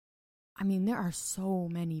literally, I mean, there are so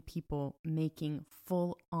many people making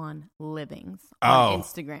full-on livings on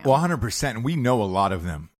Instagram. Well, 100%. And we know a lot of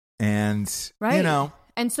them. And,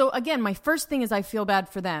 And so, again, my first thing is I feel bad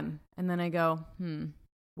for them. And then I go,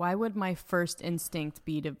 why would my first instinct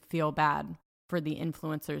be to feel bad for the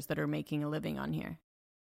influencers that are making a living on here?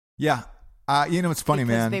 Yeah. It's funny,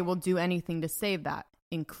 because man. They will do anything to save that,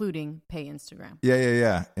 including pay Instagram.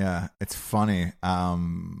 Yeah. It's funny.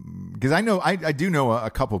 Because I do know a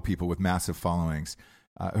couple of people with massive followings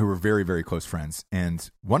who are very, very close friends. And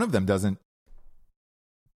one of them doesn't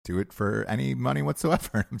do it for any money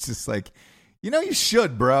whatsoever. I'm just like, you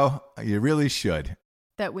should, bro. You really should.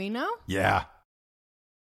 That we know? Yeah.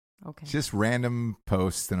 Okay. Just random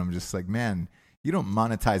posts. And I'm just like, man, you don't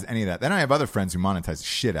monetize any of that. Then I have other friends who monetize the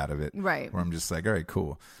shit out of it. Right. Where I'm just like, all right,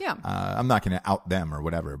 cool. Yeah. I'm not going to out them or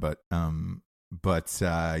whatever. But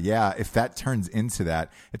if that turns into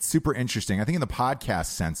that, it's super interesting. I think in the podcast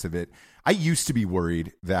sense of it, I used to be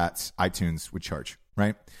worried that iTunes would charge,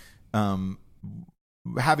 right?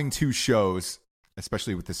 Having two shows,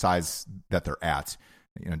 especially with the size that they're at,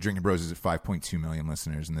 Drinking Bros is at 5.2 million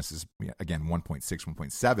listeners, and this is, again, 1.6,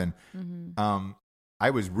 1.7. Mm-hmm. I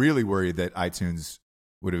was really worried that iTunes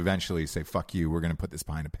would eventually say, fuck you, we're going to put this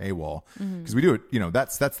behind a paywall. Because we do it,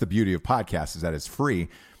 that's the beauty of podcasts, is that it's free.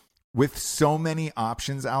 With so many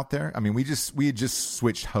options out there, I mean, we had just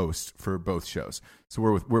switched hosts for both shows. So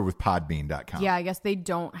we're with Podbean.com. Yeah, I guess they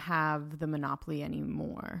don't have the monopoly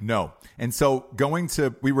anymore. No. And so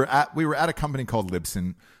we were at a company called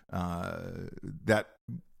Libsyn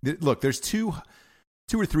there's two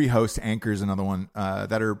or three hosts, Anchor's another one,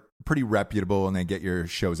 that are pretty reputable, and they get your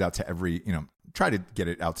shows out to try to get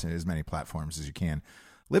it out to as many platforms as you can.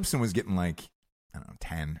 Libsyn was getting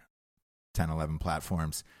 10, 11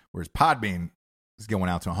 platforms, whereas Podbean is going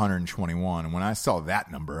out to 121. And when I saw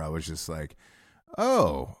that number, I was just like,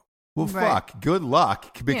 oh, Well, fuck. Good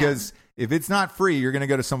luck. Because if it's not free, you're going to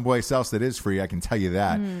go to some place else that is free. I can tell you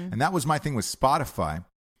that. And that was my thing with Spotify,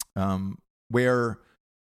 where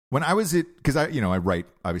when I was because I write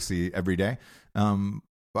obviously every day.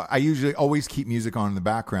 I usually always keep music on in the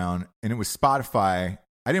background, and it was Spotify.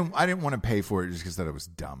 I didn't want to pay for it just because I thought it was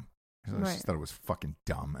dumb. I just thought it was fucking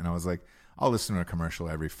dumb, and I was like, I'll listen to a commercial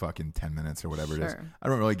every fucking 10 minutes or whatever it is. I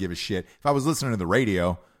don't really give a shit. If I was listening to the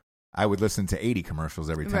radio, I would listen to 80 commercials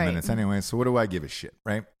every 10 minutes anyway. So what do I give a shit,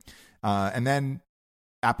 right? And then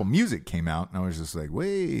Apple Music came out, and I was just like,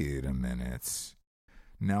 wait a minute.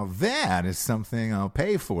 Now that is something I'll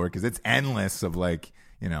pay for because it's endless of like,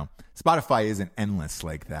 Spotify isn't endless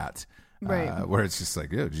like that. Right. Where it's just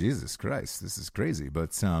like, oh, Jesus Christ, this is crazy.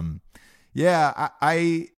 But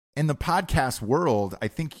I in the podcast world, I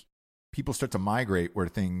think people start to migrate where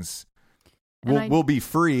things will be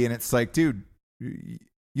free. And it's like, dude,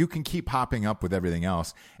 you can keep hopping up with everything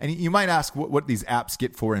else. And you might ask what these apps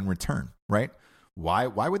get for in return, right? Why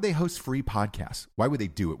would they host free podcasts? Why would they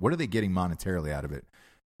do it? What are they getting monetarily out of it?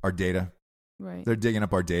 Our data. Right. They're digging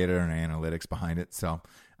up our data and analytics behind it. So,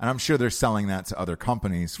 and I'm sure they're selling that to other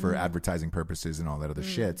companies for advertising purposes and all that other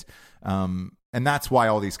shit. And that's why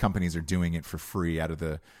all these companies are doing it for free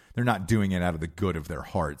they're not doing it out of the good of their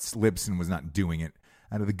hearts. Libsyn was not doing it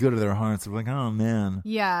out of the good of their hearts. They're like, oh man.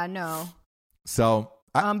 Yeah, no. So,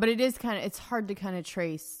 but it is it's hard to kind of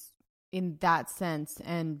trace in that sense.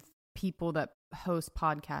 And people that host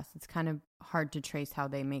podcasts, it's kind of hard to trace how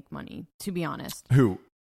they make money, to be honest. Who?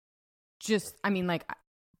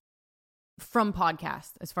 From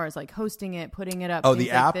podcast, as far as like hosting it, putting it up. Oh, the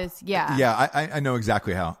app? Like this. Yeah. Yeah, I know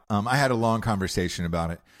exactly how. I had a long conversation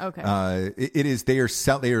about it. Okay. It is, they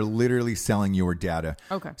are literally selling your data.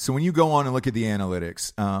 Okay. So when you go on and look at the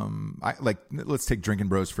analytics, let's take Drinking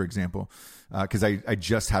Bros, for example, because I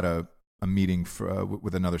just had a meeting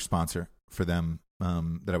with another sponsor for them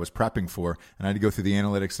that I was prepping for, and I had to go through the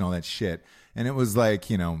analytics and all that shit. And it was like,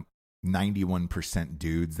 91%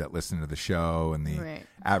 dudes that listen to the show, and the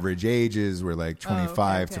average ages were like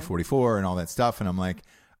 25 to 44 and all that stuff. And I'm like,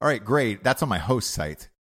 all right, great. That's on my host site.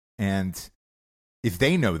 And if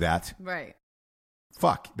they know that,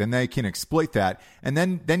 fuck, then they can exploit that. And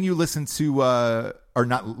then you listen to, or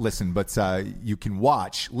not listen, but you can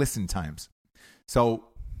watch listen times. So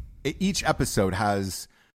each episode has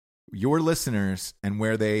your listeners and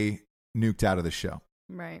where they nuked out of the show.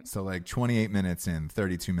 Right. So like 28 minutes in,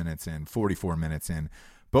 32 minutes in, 44 minutes in.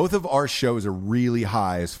 Both of our shows are really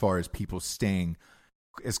high as far as people staying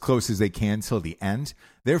as close as they can till the end.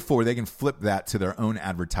 Therefore, they can flip that to their own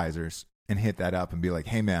advertisers and hit that up and be like,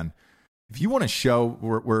 hey, man, if you want a show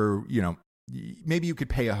where maybe you could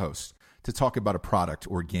pay a host to talk about a product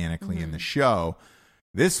organically in the show.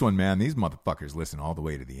 This one, man, these motherfuckers listen all the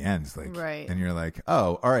way to the ends. Like, and you're like,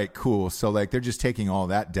 oh, all right, cool. So like they're just taking all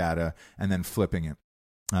that data and then flipping it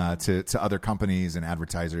to other companies and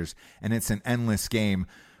advertisers. And it's an endless game.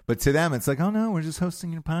 But to them, it's like, oh, no, we're just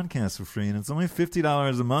hosting your podcast for free. And it's only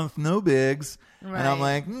 $50 a month. No bigs. Right. And I'm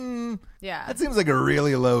like, that seems like a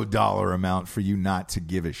really low dollar amount for you not to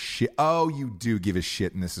give a shit. Oh, you do give a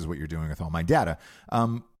shit. And this is what you're doing with all my data.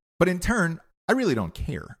 But in turn, I really don't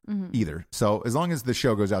care either. So as long as the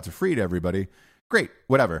show goes out to free to everybody, great,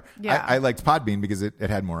 whatever. Yeah. I liked Podbean because it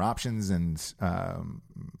had more options, and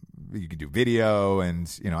you could do video, and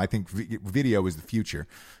I think video is the future,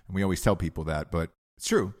 and we always tell people that, but it's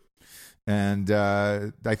true. And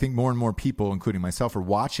I think more and more people, including myself, are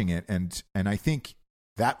watching it, and I think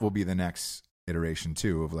that will be the next iteration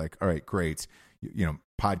too, of like, all right, great,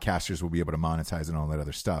 podcasters will be able to monetize and all that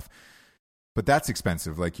other stuff. But that's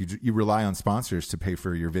expensive. Like you rely on sponsors to pay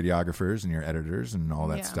for your videographers and your editors and all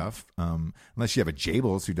that stuff. Unless you have a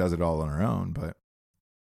Jables who does it all on her own. But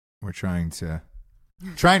we're trying to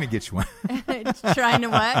get you one. Trying to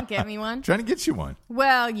what? Get me one? Trying to get you one.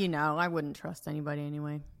 Well, I wouldn't trust anybody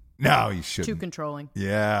anyway. No, you shouldn't. Too controlling.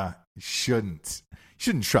 Yeah, you shouldn't. You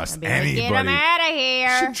shouldn't trust anybody. Get them out of here.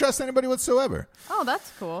 You shouldn't trust anybody whatsoever. Oh,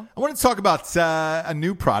 that's cool. I want to talk about a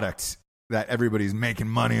new product that everybody's making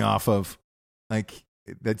money off of. Like,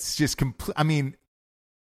 that's just complete. I mean,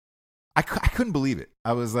 I couldn't believe it.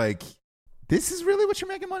 I was like, this is really what you're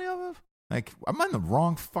making money off of? Like, I'm in the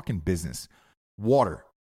wrong fucking business. Water.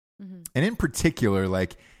 And in particular,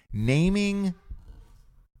 like, naming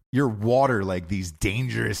your water like these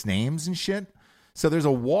dangerous names and shit. So there's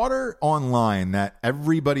a water online that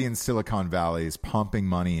everybody in Silicon Valley is pumping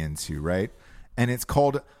money into, right? And it's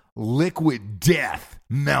called Liquid Death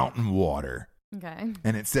Mountain Water. Okay.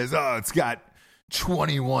 And it says, it's got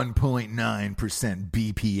 21.9%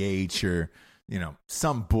 BPH or,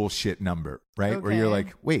 some bullshit number, right? Okay. Where you're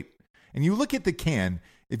like, wait. And you look at the can,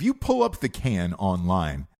 if you pull up the can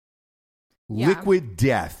online, Yeah. Liquid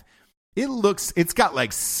Death, it's got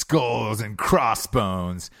like skulls and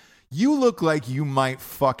crossbones. You look like you might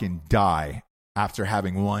fucking die after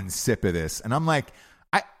having one sip of this. And I'm like,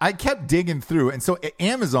 I kept digging through. And so at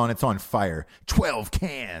Amazon, it's on fire. 12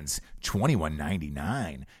 cans,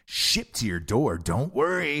 $21.99. Shipped to your door. Don't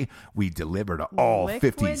worry. We deliver to all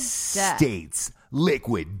Liquid 50 Death. states.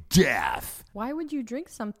 Liquid Death. Why would you drink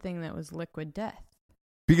something that was liquid death?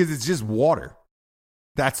 Because it's just water.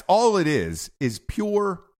 That's all it is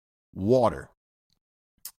pure water.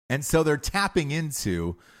 And so they're tapping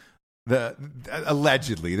into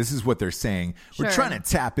allegedly, this is what they're saying. Sure. We're trying to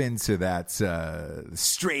tap into that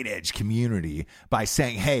straight edge community by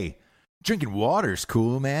saying, hey, drinking water's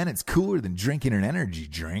cool, man. It's cooler than drinking an energy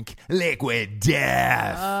drink. Liquid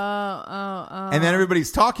Death. And then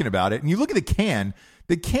everybody's talking about it. And you look at the can.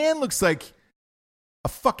 The can looks like a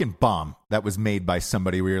fucking bomb that was made by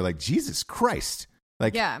somebody where you're like, Jesus Christ.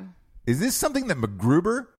 Like, Yeah. is this something that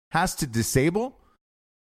MacGruber has to disable?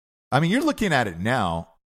 I mean, you're looking at it now.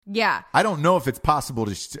 Yeah. I don't know if it's possible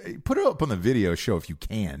to put it up on the video show if you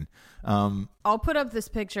can. I'll put up this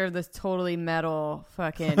picture of this totally metal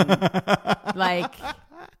fucking like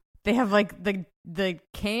they have like the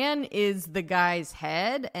can is the guy's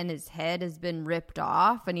head and his head has been ripped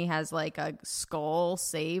off and he has like a skull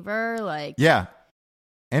saver like Yeah.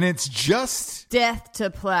 And it's just death to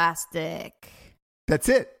plastic. that's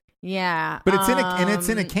it. Yeah. But it's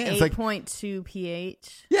in a can. It's like 8.2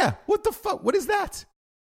 pH. Yeah, what the fuck? What is that?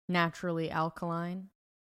 Naturally alkaline.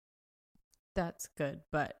 That's good,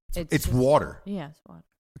 but It's just water. Yeah, it's water.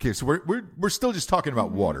 Okay, so we're still just talking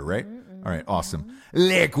about water, right? All right, awesome.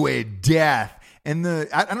 Liquid Death. And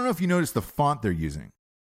I don't know if you noticed the font they're using.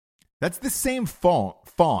 That's the same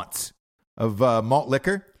font of malt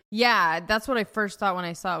liquor. Yeah, that's what I first thought when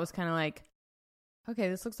I saw it. Was kind of like, okay,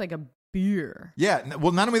 this looks like a beer. Yeah,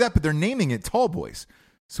 well, not only that, but they're naming it Tall Boys.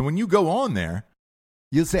 So when you go on there,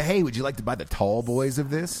 you'll say, hey, would you like to buy the Tall Boys of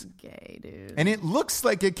this? Gay, dude. And it looks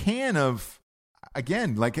like a can of,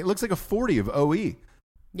 again, like it looks like a 40 of OE.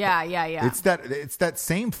 Yeah. It's that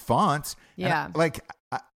same font. Yeah.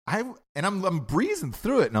 And I'm breezing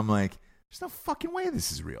through it and I'm like, there's no fucking way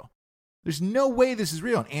this is real. There's no way this is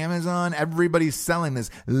real. On Amazon, everybody's selling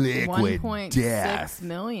this Liquid 1.6 Death.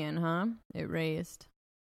 million, huh? It raised.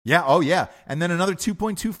 Yeah, oh yeah. And then another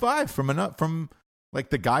 2.25 from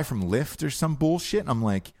like the guy from Lyft or some bullshit. And I'm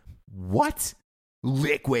like, what?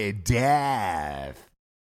 Liquid Death.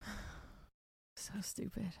 So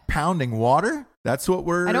stupid. Pounding water? That's what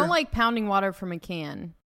I don't like pounding water from a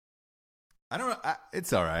can. I don't know.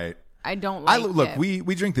 It's all right. I don't like Look, it.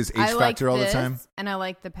 we drink this H I like Factor all the this, time. and I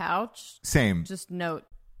like the pouch. Same. Just note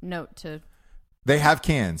to. They have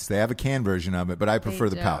cans. They have a can version of it, but I prefer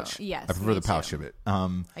the do. pouch. Yes, I prefer me the pouch too. of it.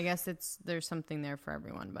 I guess there's something there for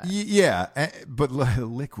everyone, but Yeah, but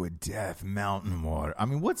Liquid Death, mountain water. I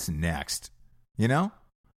mean, what's next? You know?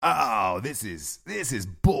 Oh, this is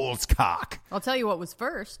bull's cock. I'll tell you what was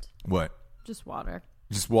first. What? Just water.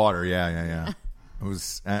 Just water. Yeah. It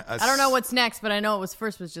was. I don't know what's next, but I know what was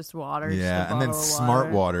first was just water. Yeah, just a and then bottle of Smart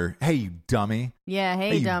Water. Hey, you dummy. Yeah,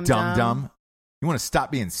 hey, you dumb. You want to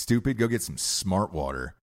stop being stupid? Go get some Smart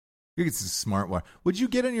Water. Go get some Smart Water. Would you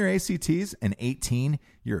get on your ACTs an 18?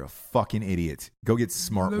 You're a fucking idiot. Go get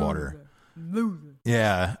Smart Water. Loser.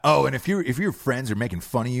 Yeah. Oh, and if your friends are making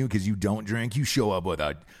fun of you because you don't drink, you show up with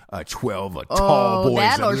a 12 Tall Boys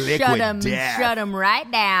that'll of Liquid Death. shut them right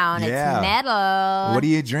down. Yeah. It's metal. What are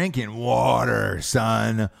you drinking? Water,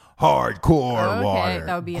 son. Hardcore Okay, water.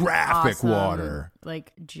 that would be an graphic awesome, water.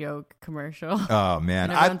 like joke commercial. Oh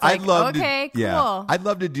man, And everyone's I'd like, love okay, to. Yeah, cool. I'd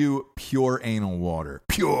love to do pure anal water.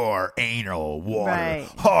 Pure anal water. Right.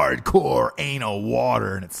 Hardcore anal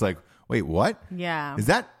water, and it's like, wait, what? Yeah.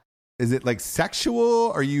 Is it like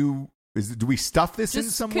sexual? Do we stuff this in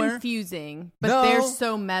Just somewhere? confusing, but No. they're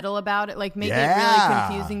so metal about it. Like make it Yeah. really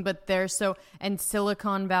confusing, but they're so and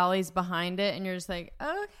Silicon Valley's behind it, and you're just like,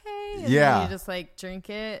 okay, and Yeah. then you just like drink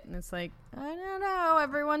it, and it's like, I don't know.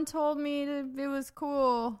 Everyone told me it was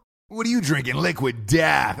cool. What are you drinking? Liquid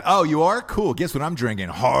Death. Oh, you are? Cool. Guess what I'm drinking?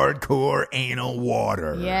 Hardcore anal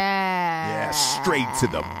water. Yeah, Yeah, straight to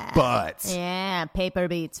the butt. Yeah, paper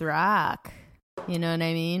beats rock. You know what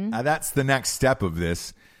I mean? That's the next step of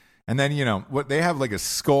this. And then, what they have like a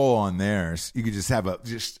skull on theirs. You could just have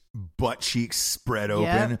just butt cheeks spread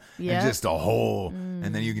open Yep. and just a hole.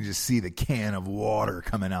 And then you can just see the can of water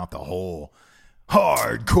coming out the hole.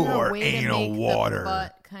 Hardcore way to anal make water. The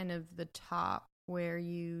butt kind of the top where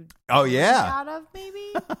you Oh, yeah. out of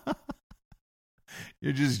maybe.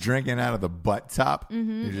 You're just drinking out of the butt top.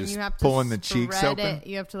 Mm-hmm. You're just you have to pulling the cheeks open.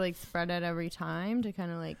 You have to like spread it every time to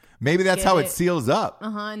kind of like. Maybe that's how it seals up.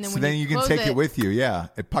 And then so when then you can take it with you. Yeah,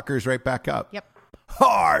 it puckers right back up. Yep.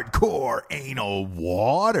 Hardcore anal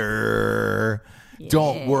water. Yeah.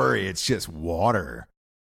 Don't worry, it's just water.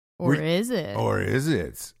 Or is it? Or is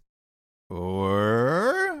it?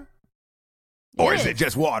 Or is it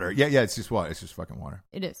just water? Yeah, it's just water. It's just fucking water.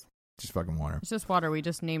 It is. Just fucking water. It's just water. We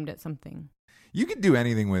just named it something. You could do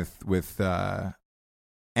anything with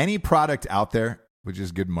any product out there with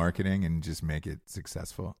just good marketing and just make it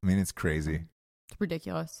successful. I mean, it's crazy. It's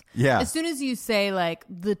ridiculous. Yeah. As soon as you say like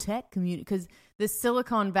the tech community, because the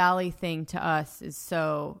Silicon Valley thing to us is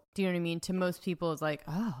so, do you know what I mean? To most people, it's like,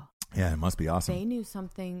 oh. Yeah, it must be awesome. They knew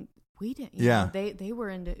something we didn't. Yeah. They were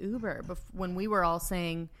into Uber when we were all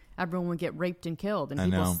saying everyone would get raped and killed, and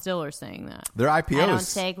people still are saying that. Their IPOs. I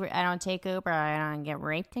don't take Uber. I don't get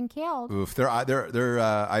raped and killed. Oof, their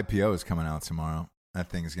IPO is coming out tomorrow. That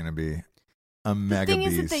thing's going to be a mega beast. The thing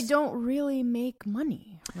is that they don't really make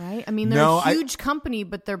money, right? I mean, they're a huge company,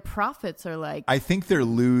 but their profits are like. I think they're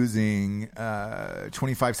losing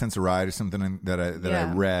 25 cents a ride or something that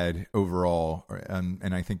I read overall,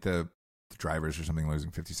 and I think the drivers or something losing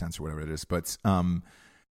 50 cents or whatever it is. But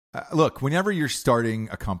look, whenever you're starting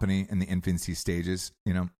a company in the infancy stages,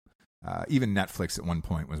 you know, even Netflix at one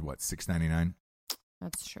point was what, $6.99.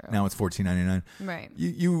 That's true. Now it's $14.99. Right.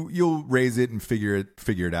 You'll raise it and figure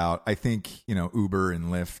it out. I think, you know, Uber and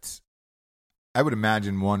Lyft. I would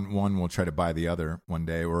imagine one will try to buy the other one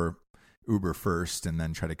day, or Uber first and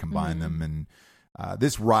then try to combine them. And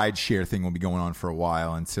this ride share thing will be going on for a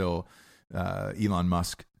while until Elon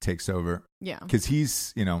Musk takes over. Yeah. Because he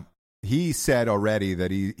said already that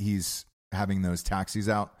he's having those taxis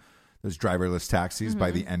out, those driverless taxis by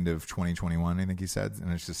the end of 2021. I think he said,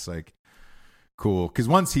 and it's just like. Cool, because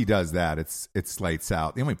once he does that, it's lights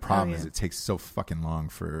out. The only problem is it takes so fucking long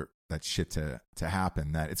for that shit to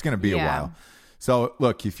happen that it's going to be a while. So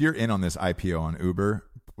look, if you're in on this IPO on Uber,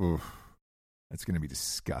 it's going to be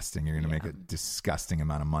disgusting. You're going to make a disgusting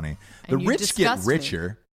amount of money. The rich get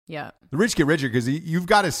richer. Yeah, the rich get richer because you've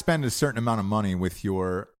got to spend a certain amount of money with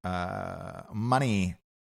your money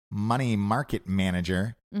market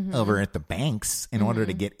manager over at the banks in order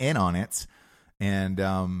to get in on it, and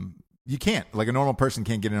you can't, like a normal person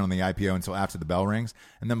can't get in on the IPO until after the bell rings.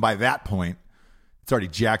 And then by that point, it's already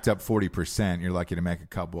jacked up 40%. You're lucky to make a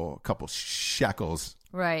couple shekels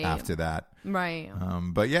after that. Right.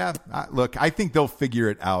 But yeah, look, I think they'll figure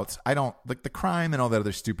it out. I don't like the crime and all that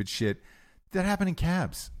other stupid shit that happened in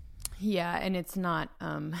cabs. Yeah. And it's not, you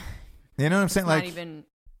know what I'm saying? Not even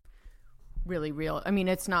really real. I mean,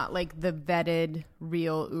 it's not like the vetted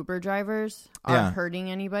real Uber drivers are hurting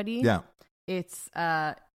anybody. Yeah. It's,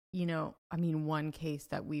 you know, I mean, one case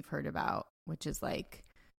that we've heard about, which is like,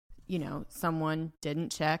 you know, someone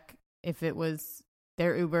didn't check if it was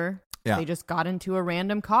their Uber. Yeah. They just got into a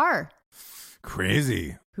random car.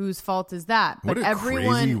 Crazy. Whose fault is that? What a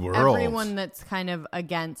crazy world. Everyone that's kind of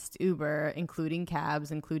against Uber, including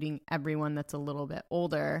cabs, including everyone that's a little bit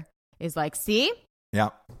older, is like, see?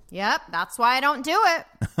 Yep, that's why I don't do it.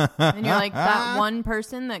 And you're like, that one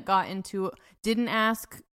person that didn't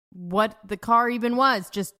ask what the car even was,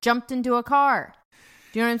 just jumped into a car.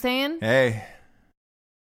 Do you know what I'm saying? Hey,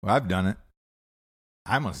 well, I've done it.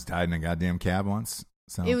 I almost died in a goddamn cab once.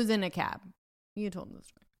 So it was in a cab. You told me the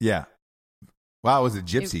story. Yeah. Well, it was a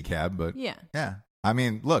gypsy cab, but yeah. I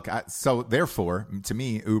mean, look, so therefore, to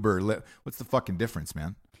me, Uber, what's the fucking difference,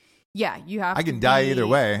 man? Yeah, you have. I can die either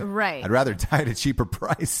way. Right. I'd rather die at a cheaper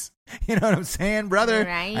price. You know what I'm saying, brother?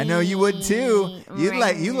 Right. I know you would too.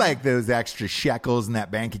 You like those extra shekels in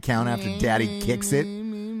that bank account after Daddy kicks it,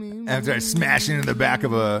 after I smash into the back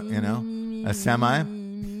of a semi.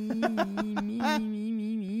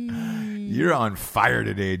 You're on fire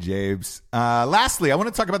today, Jabes. Lastly, I want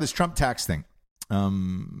to talk about this Trump tax thing.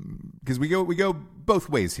 Because we go both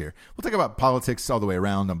ways here. We'll talk about politics all the way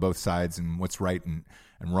around on both sides and what's right and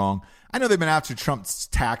wrong. I know they've been after Trump's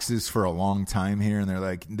taxes for a long time here, and they're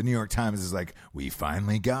like, the New York Times is like, we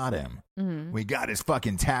finally got him. Mm-hmm. We got his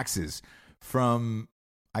fucking taxes from,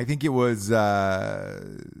 I think it was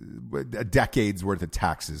a decade's worth of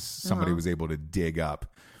taxes somebody was able to dig up.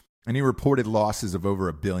 And he reported losses of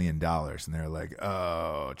over $1 billion. And they're like,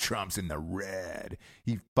 oh, Trump's in the red.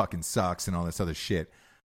 He fucking sucks and all this other shit.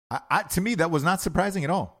 To me, that was not surprising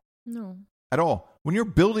at all. No. At all. When you're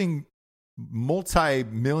building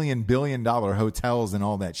multi-million, billion-dollar hotels and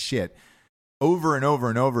all that shit over and over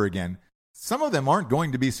and over again, some of them aren't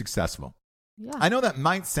going to be successful. Yeah. I know that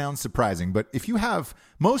might sound surprising, but if you have,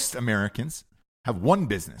 most Americans have one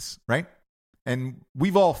business, right? And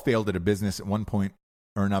we've all failed at a business at one point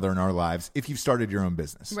or another in our lives. If you've started your own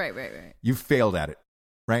business, Right. you've failed at it,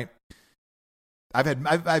 right?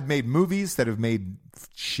 I've made movies that have made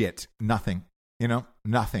shit, nothing,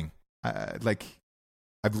 nothing. Like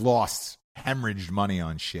I've lost hemorrhaged money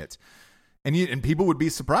on shit. And people would be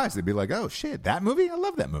surprised. They'd be like, oh, shit, that movie? I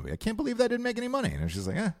love that movie. I can't believe that didn't make any money. And it's just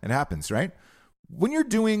like, it happens, right? When you're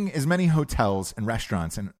doing as many hotels and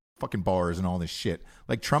restaurants and fucking bars and all this shit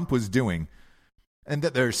like Trump was doing, and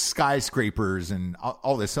that there's skyscrapers and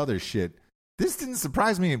all this other shit, this didn't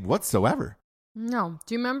surprise me whatsoever. No.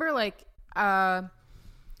 Do you remember,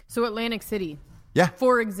 so Atlantic City? Yeah.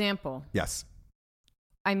 For example. Yes.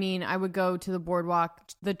 I mean, I would go to the boardwalk.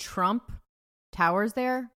 The Trump towers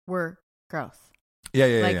there were gross.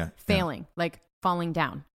 Yeah. Failing, falling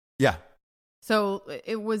down. Yeah. So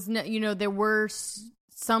it was, there were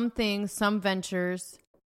some things, some ventures.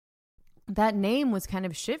 That name was kind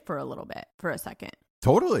of shit for a little bit, for a second.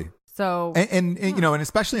 Totally. So, and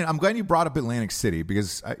especially, I'm glad you brought up Atlantic City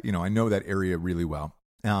because, I know that area really well.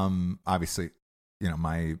 Obviously,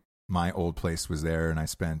 my old place was there, and I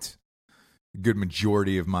spent a good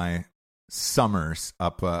majority of my summers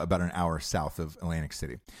up about an hour south of Atlantic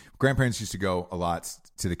City. Grandparents used to go a lot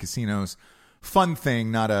to the casinos. Fun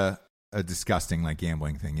thing, not a disgusting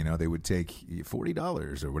gambling thing. They would take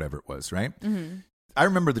 $40 or whatever it was, right? Mm-hmm. I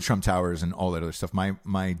remember the Trump Towers and all that other stuff.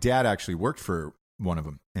 My dad actually worked for one of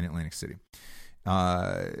them in Atlantic City.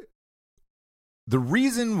 The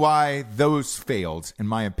reason why those failed, in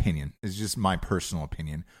my opinion, is just my personal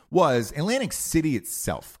opinion, was Atlantic City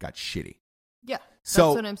itself got shitty. Yeah, that's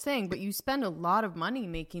what I'm saying. But you spend a lot of money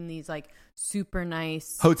making these super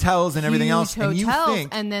nice hotels and everything else, hotels, and you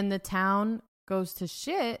think, and then the town goes to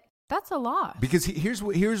shit. That's a lot. Because here's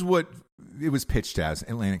what it was pitched as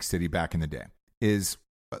Atlantic City back in the day. Is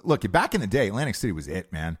look, back in the day, Atlantic City was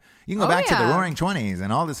it, man. You can go back to the Roaring 20s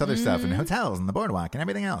and all this other stuff and hotels and the boardwalk and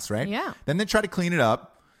everything else, right? Yeah. Then they try to clean it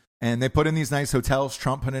up and they put in these nice hotels.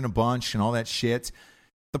 Trump put in a bunch and all that shit.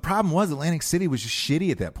 The problem was Atlantic City was just shitty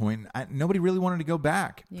at that point. Nobody really wanted to go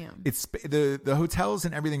back. Yeah. It's the hotels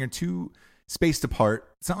and everything are too spaced apart.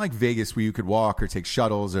 It's not like Vegas where you could walk or take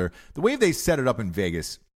shuttles, or the way they set it up in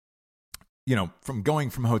Vegas, from going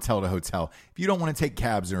from hotel to hotel. If you don't want to take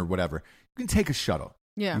cabs or whatever, you can take a shuttle.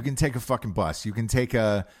 Yeah. You can take a fucking bus. You can take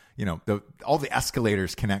all the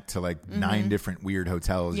escalators connect to 9 different weird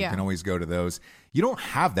hotels. Yeah. You can always go to those. You don't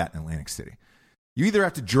have that in Atlantic City. You either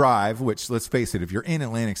have to drive, which, let's face it, if you're in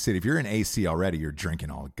Atlantic City, if you're in AC already, you're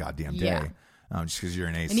drinking all goddamn day. Just because you're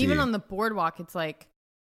in AC. And even on the boardwalk, it's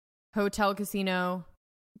hotel, casino,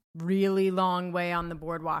 really long way on the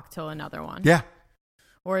boardwalk till another one. Yeah.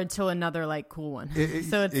 Or until another cool one.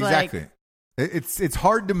 So it's exactly. It's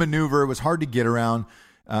hard to maneuver. It was hard to get around.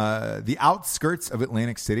 The outskirts of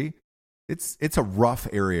Atlantic City, it's a rough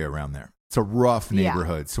area around there. It's a rough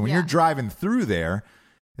neighborhood. So when you're driving through there,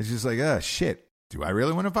 it's just shit. Do I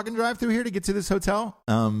really want to fucking drive through here to get to this hotel?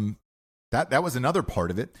 That was another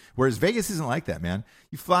part of it. Whereas Vegas isn't like that, man.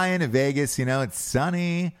 You fly into Vegas, it's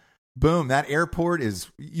sunny. Boom, that airport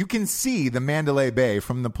you can see the Mandalay Bay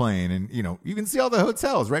from the plane, and you can see all the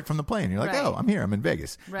hotels right from the plane. You're like, oh, I'm here, I'm in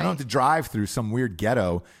Vegas. Right. I don't have to drive through some weird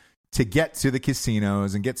ghetto to get to the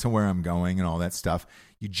casinos and get to where I'm going and all that stuff.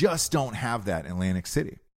 You just don't have that in Atlantic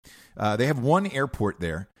City. They have one airport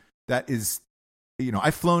there that is,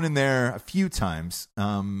 I've flown in there a few times.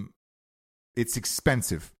 It's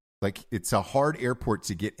expensive. It's a hard airport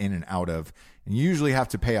to get in and out of, and you usually have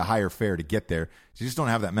to pay a higher fare to get there. So you just don't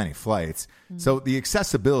have that many flights. Mm-hmm. So the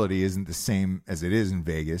accessibility isn't the same as it is in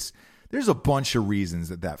Vegas. There's a bunch of reasons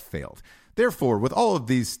that failed. Therefore, with all of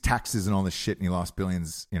these taxes and all this shit, and he lost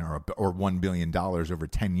billions, or $1 billion over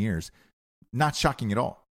 10 years, not shocking at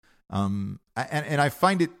all. And I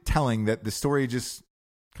find it telling that the story just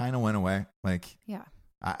kind of went away.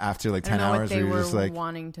 After 10 hours, they were just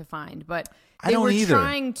wanting to find, but they were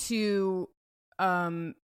trying to,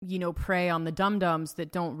 prey on the dum-dums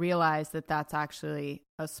that don't realize that that's actually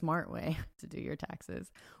a smart way to do your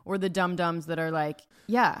taxes, or the dum-dums that are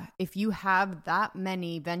if you have that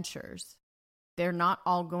many ventures, they're not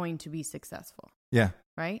all going to be successful. Yeah.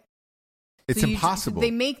 Right? It's impossible.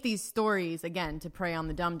 They make these stories, again, to prey on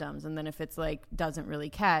the dum-dums, and then if it's doesn't really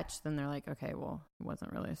catch, then they're like, okay, well, it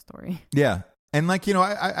wasn't really a story. Yeah. And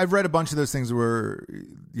I've read a bunch of those things where,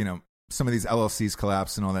 some of these LLCs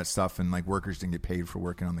collapsed and all that stuff, and workers didn't get paid for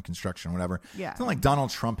working on the construction or whatever. Yeah. It's not like Donald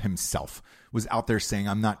Trump himself was out there saying,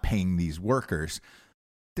 I'm not paying these workers.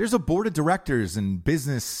 There's a board of directors and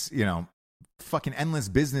business, fucking endless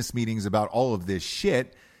business meetings about all of this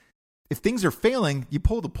shit. If things are failing, you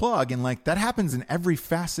pull the plug, and that happens in every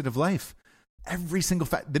facet of life. Every single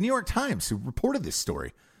fact. The New York Times, who reported this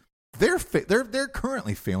story, they're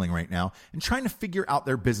currently failing right now and trying to figure out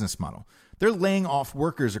their business model. They're laying off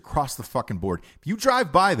workers across the fucking board. If you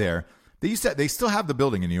drive by there, they still have the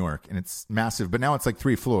building in New York and it's massive, but now it's like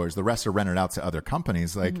 3 floors. The rest are rented out to other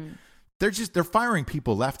companies. Like they're firing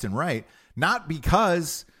people left and right, not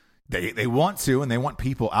because they want to and they want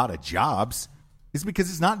people out of jobs. It's because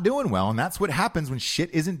it's not doing well. And that's what happens when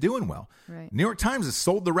shit isn't doing well. Right. New York Times has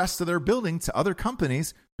sold the rest of their building to other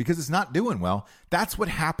companies because it's not doing well. That's what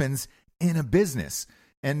happens in a business.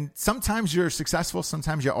 And sometimes you're successful,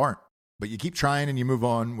 sometimes you aren't. But you keep trying and you move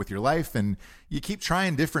on with your life and you keep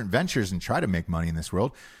trying different ventures and try to make money in this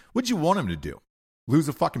world. What'd you want them to do? Lose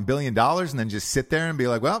a fucking $1 billion and then just sit there and be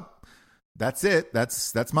like, well, that's it.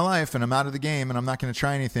 That's my life and I'm out of the game and I'm not going to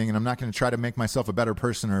try anything and I'm not going to try to make myself a better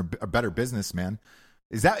person or a better businessman.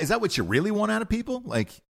 Is that what you really want out of people?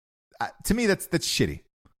 Like, to me, that's shitty.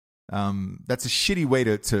 That's a shitty way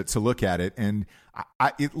to look at it. And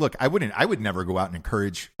I would never go out and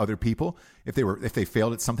encourage other people if they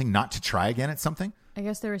failed at something not to try again at something. I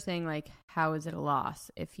guess they were saying like, how is it a loss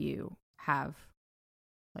if you have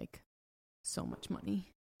like so much money?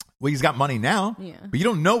 Well, he's got money now, yeah, but you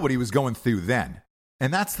don't know what he was going through then.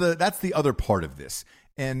 And that's the other part of this.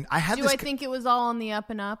 And I had I think it was all on the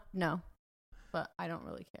up and up? No, but I don't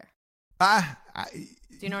really care.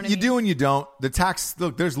 Do you know what I you mean? do and you don't. The tax,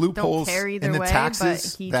 look, there's loopholes in the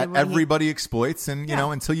taxes that everybody exploits, and you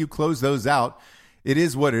know, until you close those out, it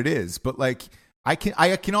is what it is. But like, I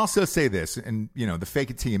can also say this, and you know, the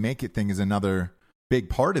fake it till you make it thing is another big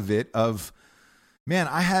part of it. Man,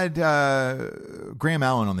 I had Graham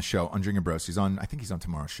Allen on the show on Drinking Bros. I think he's on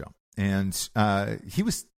tomorrow's show, and he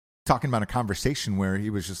was talking about a conversation where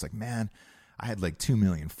he was just like, man, I had like 2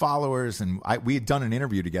 million followers and we had done an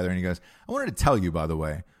interview together and he goes, I wanted to tell you, by the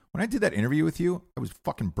way, when I did that interview with you, I was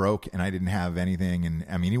fucking broke and I didn't have anything. And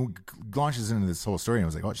I mean, he launches into this whole story and I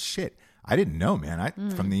was like, oh shit, I didn't know,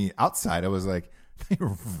 man. From the outside, I was like, they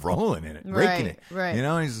were rolling in it, raking it. Right. You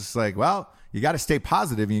know, and he's just like, well, you got to stay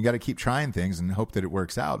positive and you got to keep trying things and hope that it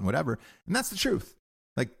works out and whatever. And that's the truth.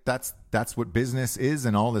 Like that's what business is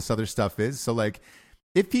and all this other stuff is. So like,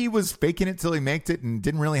 if he was faking it till he made it and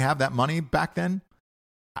didn't really have that money back then,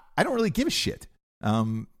 I don't really give a shit.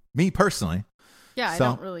 Me personally. Yeah, so, I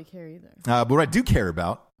don't really care either. But what I do care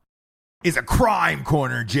about is a crime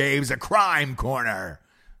corner, James. A crime corner.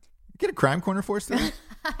 Get a crime corner for us today?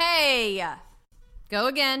 Hey, go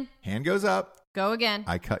again. Hand goes up. Go again.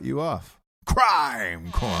 I cut you off.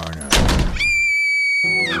 Crime corner.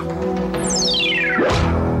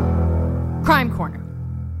 Crime corner.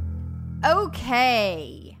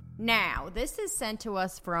 Okay. Now, this is sent to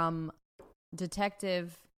us from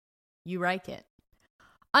Detective You Like It.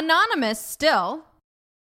 Anonymous still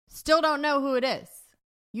don't know who it is.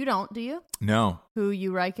 You don't, do you? No. Who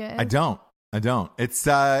You Like It is? I don't. It's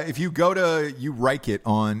if you go to You Like It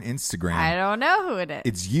on Instagram. I don't know who it is.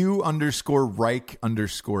 It's you_Reich_it,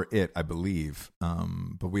 I believe.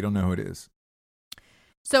 But we don't know who it is.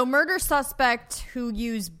 So, murder suspect who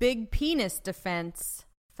used big penis defense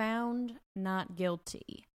found not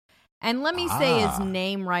guilty. And let me say his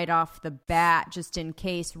name right off the bat, just in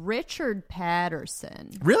case. Richard Patterson.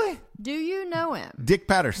 Really? Do you know him? Dick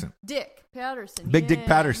Patterson. Dick Patterson. Big Dick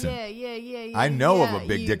Patterson. Yeah. I know of a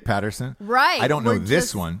Big Dick Patterson. Right. I don't know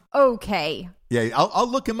this one. Okay. Yeah, I'll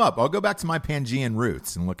look him up. I'll go back to my Pangean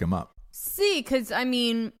roots and look him up. See, because, I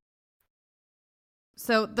mean,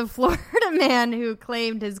 so the Florida man who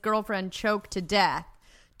claimed his girlfriend choked to death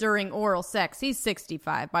during oral sex. He's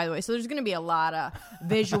 65, by the way. So there's going to be a lot of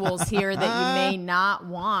visuals here that you may not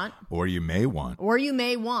want. Or you may want.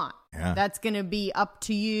 Yeah. That's going to be up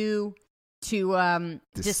to you to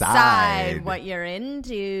decide what you're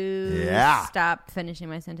into. Yeah. Stop finishing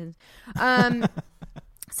my sentence.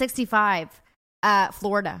 65,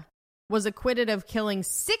 Florida, was acquitted of killing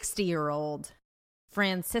 60-year-old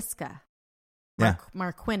Francisca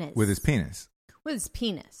Marquinez. With his penis. With his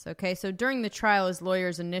penis, okay? So during the trial, his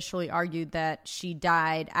lawyers initially argued that she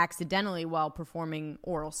died accidentally while performing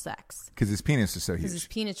oral sex. Because his penis is so huge. Because his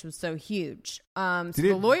penis was so huge. So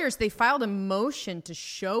the lawyers, they filed a motion to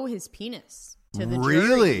show his penis to the jury.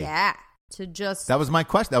 Really? Yeah. To just... That was my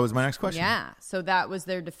question. That was my next question. Yeah. So that was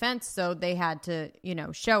their defense. So they had to,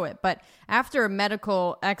 show it. But after a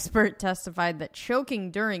medical expert testified that choking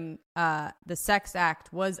during the sex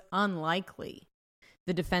act was unlikely,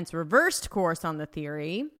 the defense reversed course on the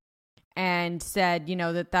theory and said,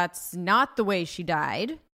 that that's not the way she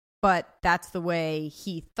died, but that's the way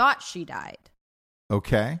he thought she died.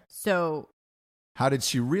 Okay. So how did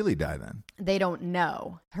she really die then? They don't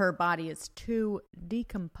know. Her body is too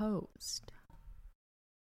decomposed.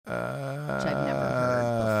 I've never heard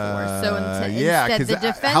before. So yeah, instead, 'cause the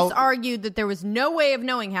defense how- argued that there was no way of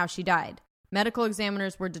knowing how she died. Medical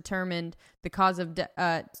examiners never determined the cause of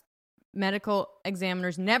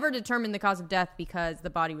death because the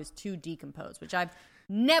body was too decomposed, which I've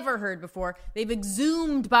never heard before. They've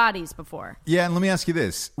exhumed bodies before. Yeah, and let me ask you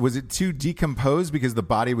this. Was it too decomposed because the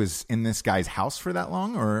body was in this guy's house for that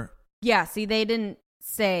long, or? Yeah, see, they didn't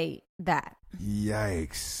say that.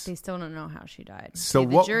 Yikes. They still don't know how she died. So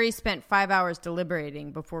the jury spent 5 hours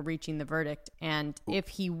deliberating before reaching the verdict, and if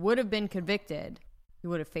he would have been convicted, he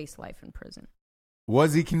would have faced life in prison.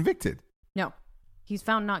 Was he convicted? No. He's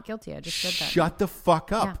found not guilty. I just said that. Shut the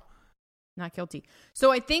fuck up. Yeah. Not guilty.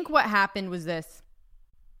 So I think what happened was this.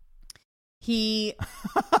 He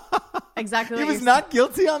exactly. He was not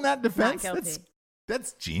guilty on that defense. Not guilty.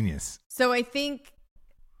 That's genius. So I think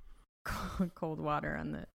cold water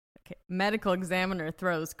on the medical examiner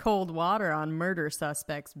throws cold water on murder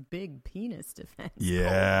suspect's big penis defense.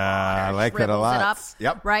 Yeah, I like that a lot. It up,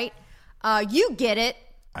 yep. Right. You get it.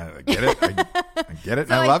 I get it. I get it.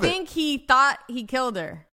 So and I love it. I think he thought he killed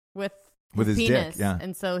her with his penis, dick. Yeah.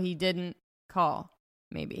 And so he didn't call.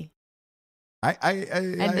 Maybe. And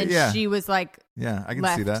then she was like, yeah, I can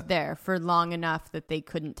left see that there for long enough that they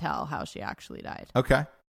couldn't tell how she actually died. Okay,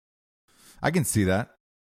 I can see that.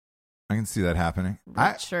 I can see that happening.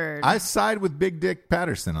 Richard. I side with Big Dick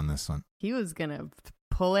Patterson on this one. He was gonna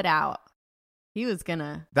pull it out. He was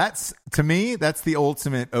gonna. That's, to me, that's the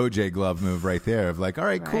ultimate OJ glove move right there. Of like, all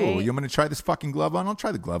right, cool. Right. You want me to try this fucking glove on? I'll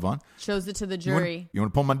try the glove on. Shows it to the jury. You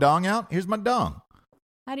want to pull my dong out? Here's my dong.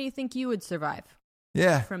 How do you think you would survive?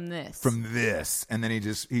 Yeah. From this. And then he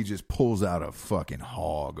just pulls out a fucking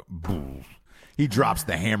hog. Boom. He drops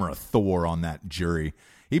the hammer of Thor on that jury.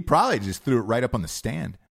 He probably just threw it right up on the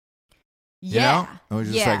stand. Yeah. You know? It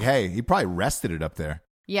was just like, hey, he probably rested it up there.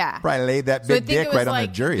 Yeah. Probably laid that big dick right on the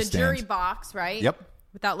jury the stand. jury box, right? Yep.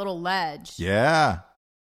 With that little ledge. Yeah.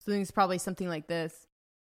 So I think it's probably something like this.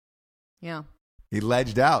 Yeah. He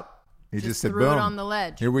ledged out. He just said, threw boom. it on the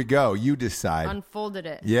ledge. Here we go. You decide. Unfolded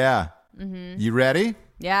it. Yeah. Mm-hmm. You ready?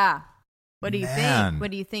 Yeah. What do you Man. think?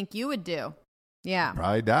 What do you think you would do? Yeah.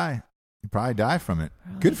 Probably die. He'd probably die from it.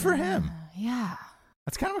 Good for him. Yeah.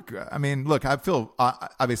 That's kind of I mean, look,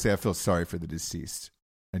 obviously I feel sorry for the deceased.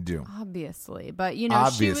 I do. Obviously. But, she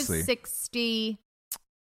Obviously. was 60.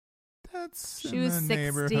 That's She in was the 60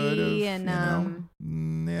 neighborhood of,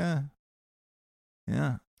 and, yeah.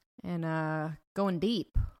 Yeah. And going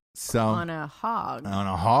deep So on a hog. On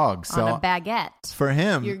a hog. So on a baguette. For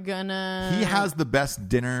him, You're gonna... he has the best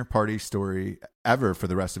dinner party story ever for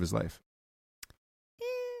the rest of his life.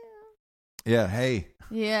 Yeah, hey.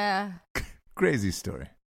 Yeah. Crazy story.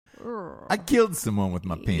 I killed someone with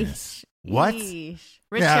my penis. What? Richard.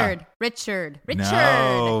 Yeah. Richard.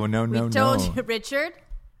 No. We told you, Richard.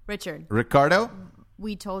 Ricardo?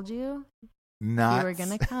 We told you Not. you were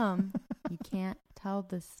going to come. You can't tell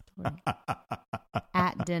this story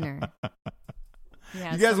at dinner.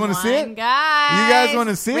 Yeah, you guys want to see it? Guys. You guys want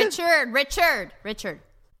to see it?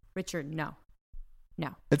 Richard, no.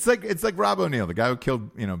 It's like Rob O'Neill, the guy who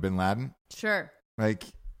killed, Bin Laden. Sure. Like,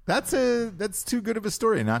 that's too good of a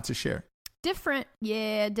story not to share. Different.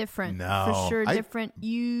 Yeah, different. No. For sure, different.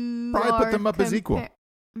 You probably put them up as equal.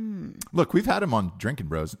 Mm. Look, we've had him on Drinking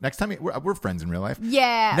Bros. Next time, we're friends in real life.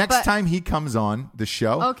 Yeah. Next time he comes on the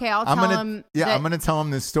show. Okay, I'm going to tell him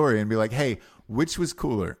this story and be like, hey, which was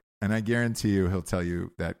cooler? And I guarantee you he'll tell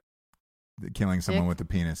you that killing someone with a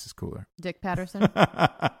penis is cooler. Dick Patterson?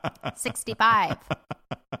 65.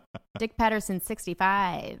 Dick Patterson,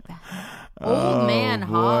 65. Old man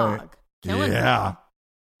hog.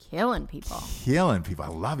 Killing people. Killing people. I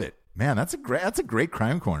love it. Man, that's a great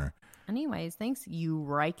crime corner. Anyways, thanks. You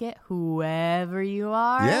like it, whoever you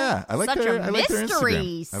are. Yeah, I like Such their a mystery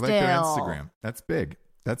mystery still. I like their Instagram. That's big.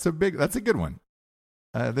 That's a good one.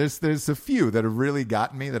 There's a few that have really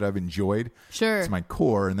gotten me that I've enjoyed. Sure. It's my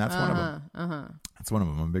core, and that's one of them. That's one of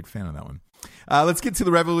them. I'm a big fan of that one. Let's get to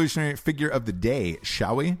the revolutionary figure of the day,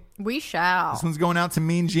 shall we? We shall. This one's going out to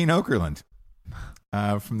Mean Gene Okerlund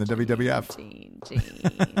from the WWF. Gene.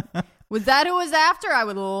 Was that who was after? I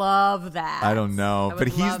would love that. I don't know. But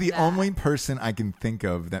he's the only person I can think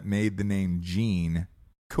of that made the name Gene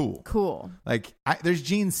cool. Cool. Like, there's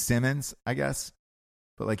Gene Simmons, I guess.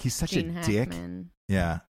 But, like, he's such Gene a dick. Hackman.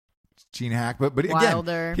 Yeah. Gene Hack. But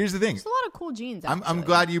Wilder. Again, here's the thing. There's a lot of cool genes, actually. I'm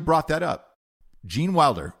glad you brought that up. Gene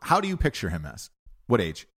Wilder. How do you picture him as? What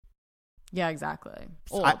age? Yeah, exactly.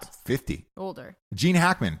 Old. 50. Older. Gene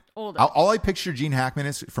Hackman. Older. All I picture Gene Hackman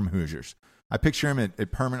is from Hoosiers. I picture him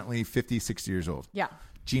at permanently 50, 60 years old. Yeah.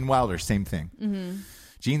 Gene Wilder, same thing. Mm-hmm.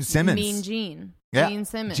 Gene Simmons. Mean Gene. Yeah. Gene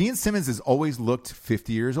Simmons. Gene Simmons has always looked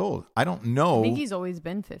 50 years old. I don't know. I think he's always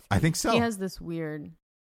been 50. I think so. He has this weird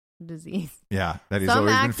disease. Yeah, that he's Some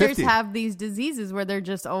always been actors 50. have these diseases where they're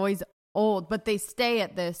just always old, but they stay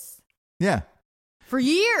at this Yeah. for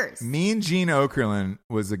years. Mean Gene Okerlund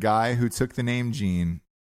was a guy who took the name Gene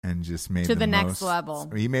and just made To the next most-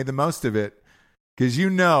 level. He made the most of it because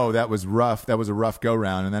that was rough. That was a rough go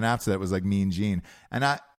round, and then after that was like Mean Gene, and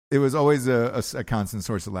it was always a constant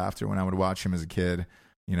source of laughter when I would watch him as a kid.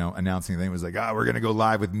 Announcing thing was like, we're going to go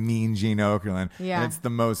live with Mean Gene Okerlund. Yeah. And it's the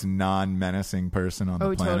most non-menacing person on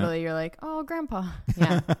the planet. Totally. You're like, oh, Grandpa.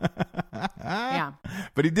 Yeah. Yeah.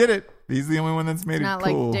 But he did it. He's the only one that's made It's it not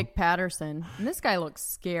cool. like Dick Patterson. And this guy looks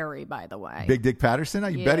scary, by the way. Big Dick Patterson?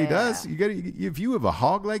 You bet he Yeah. does. If you have a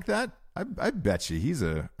hog like that, I bet you he's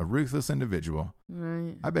a ruthless individual.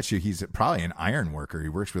 Right. I bet you he's probably an iron worker. He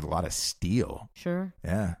works with a lot of steel. Sure.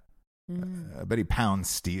 Yeah. I bet he pounds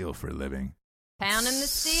steel for a living. Pounding the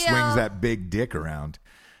steel. Swings that big dick around.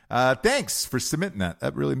 Thanks for submitting that.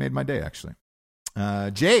 That really made my day, actually.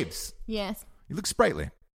 James, Yes. you look sprightly.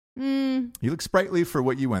 You look sprightly for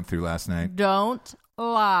what you went through last night. Don't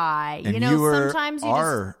lie. And Sometimes you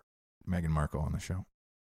are Meghan Markle on the show.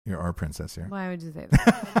 You're our princess here. Why would you say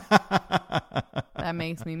that? That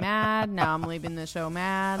makes me mad. Now I'm leaving the show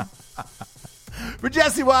mad. For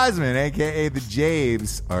Jesse Wiseman, a.k.a. the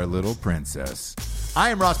Javes, our little princess. I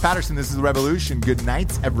am Ross Patterson. This is The Revolution. Good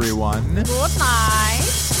night, everyone. Good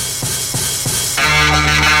night.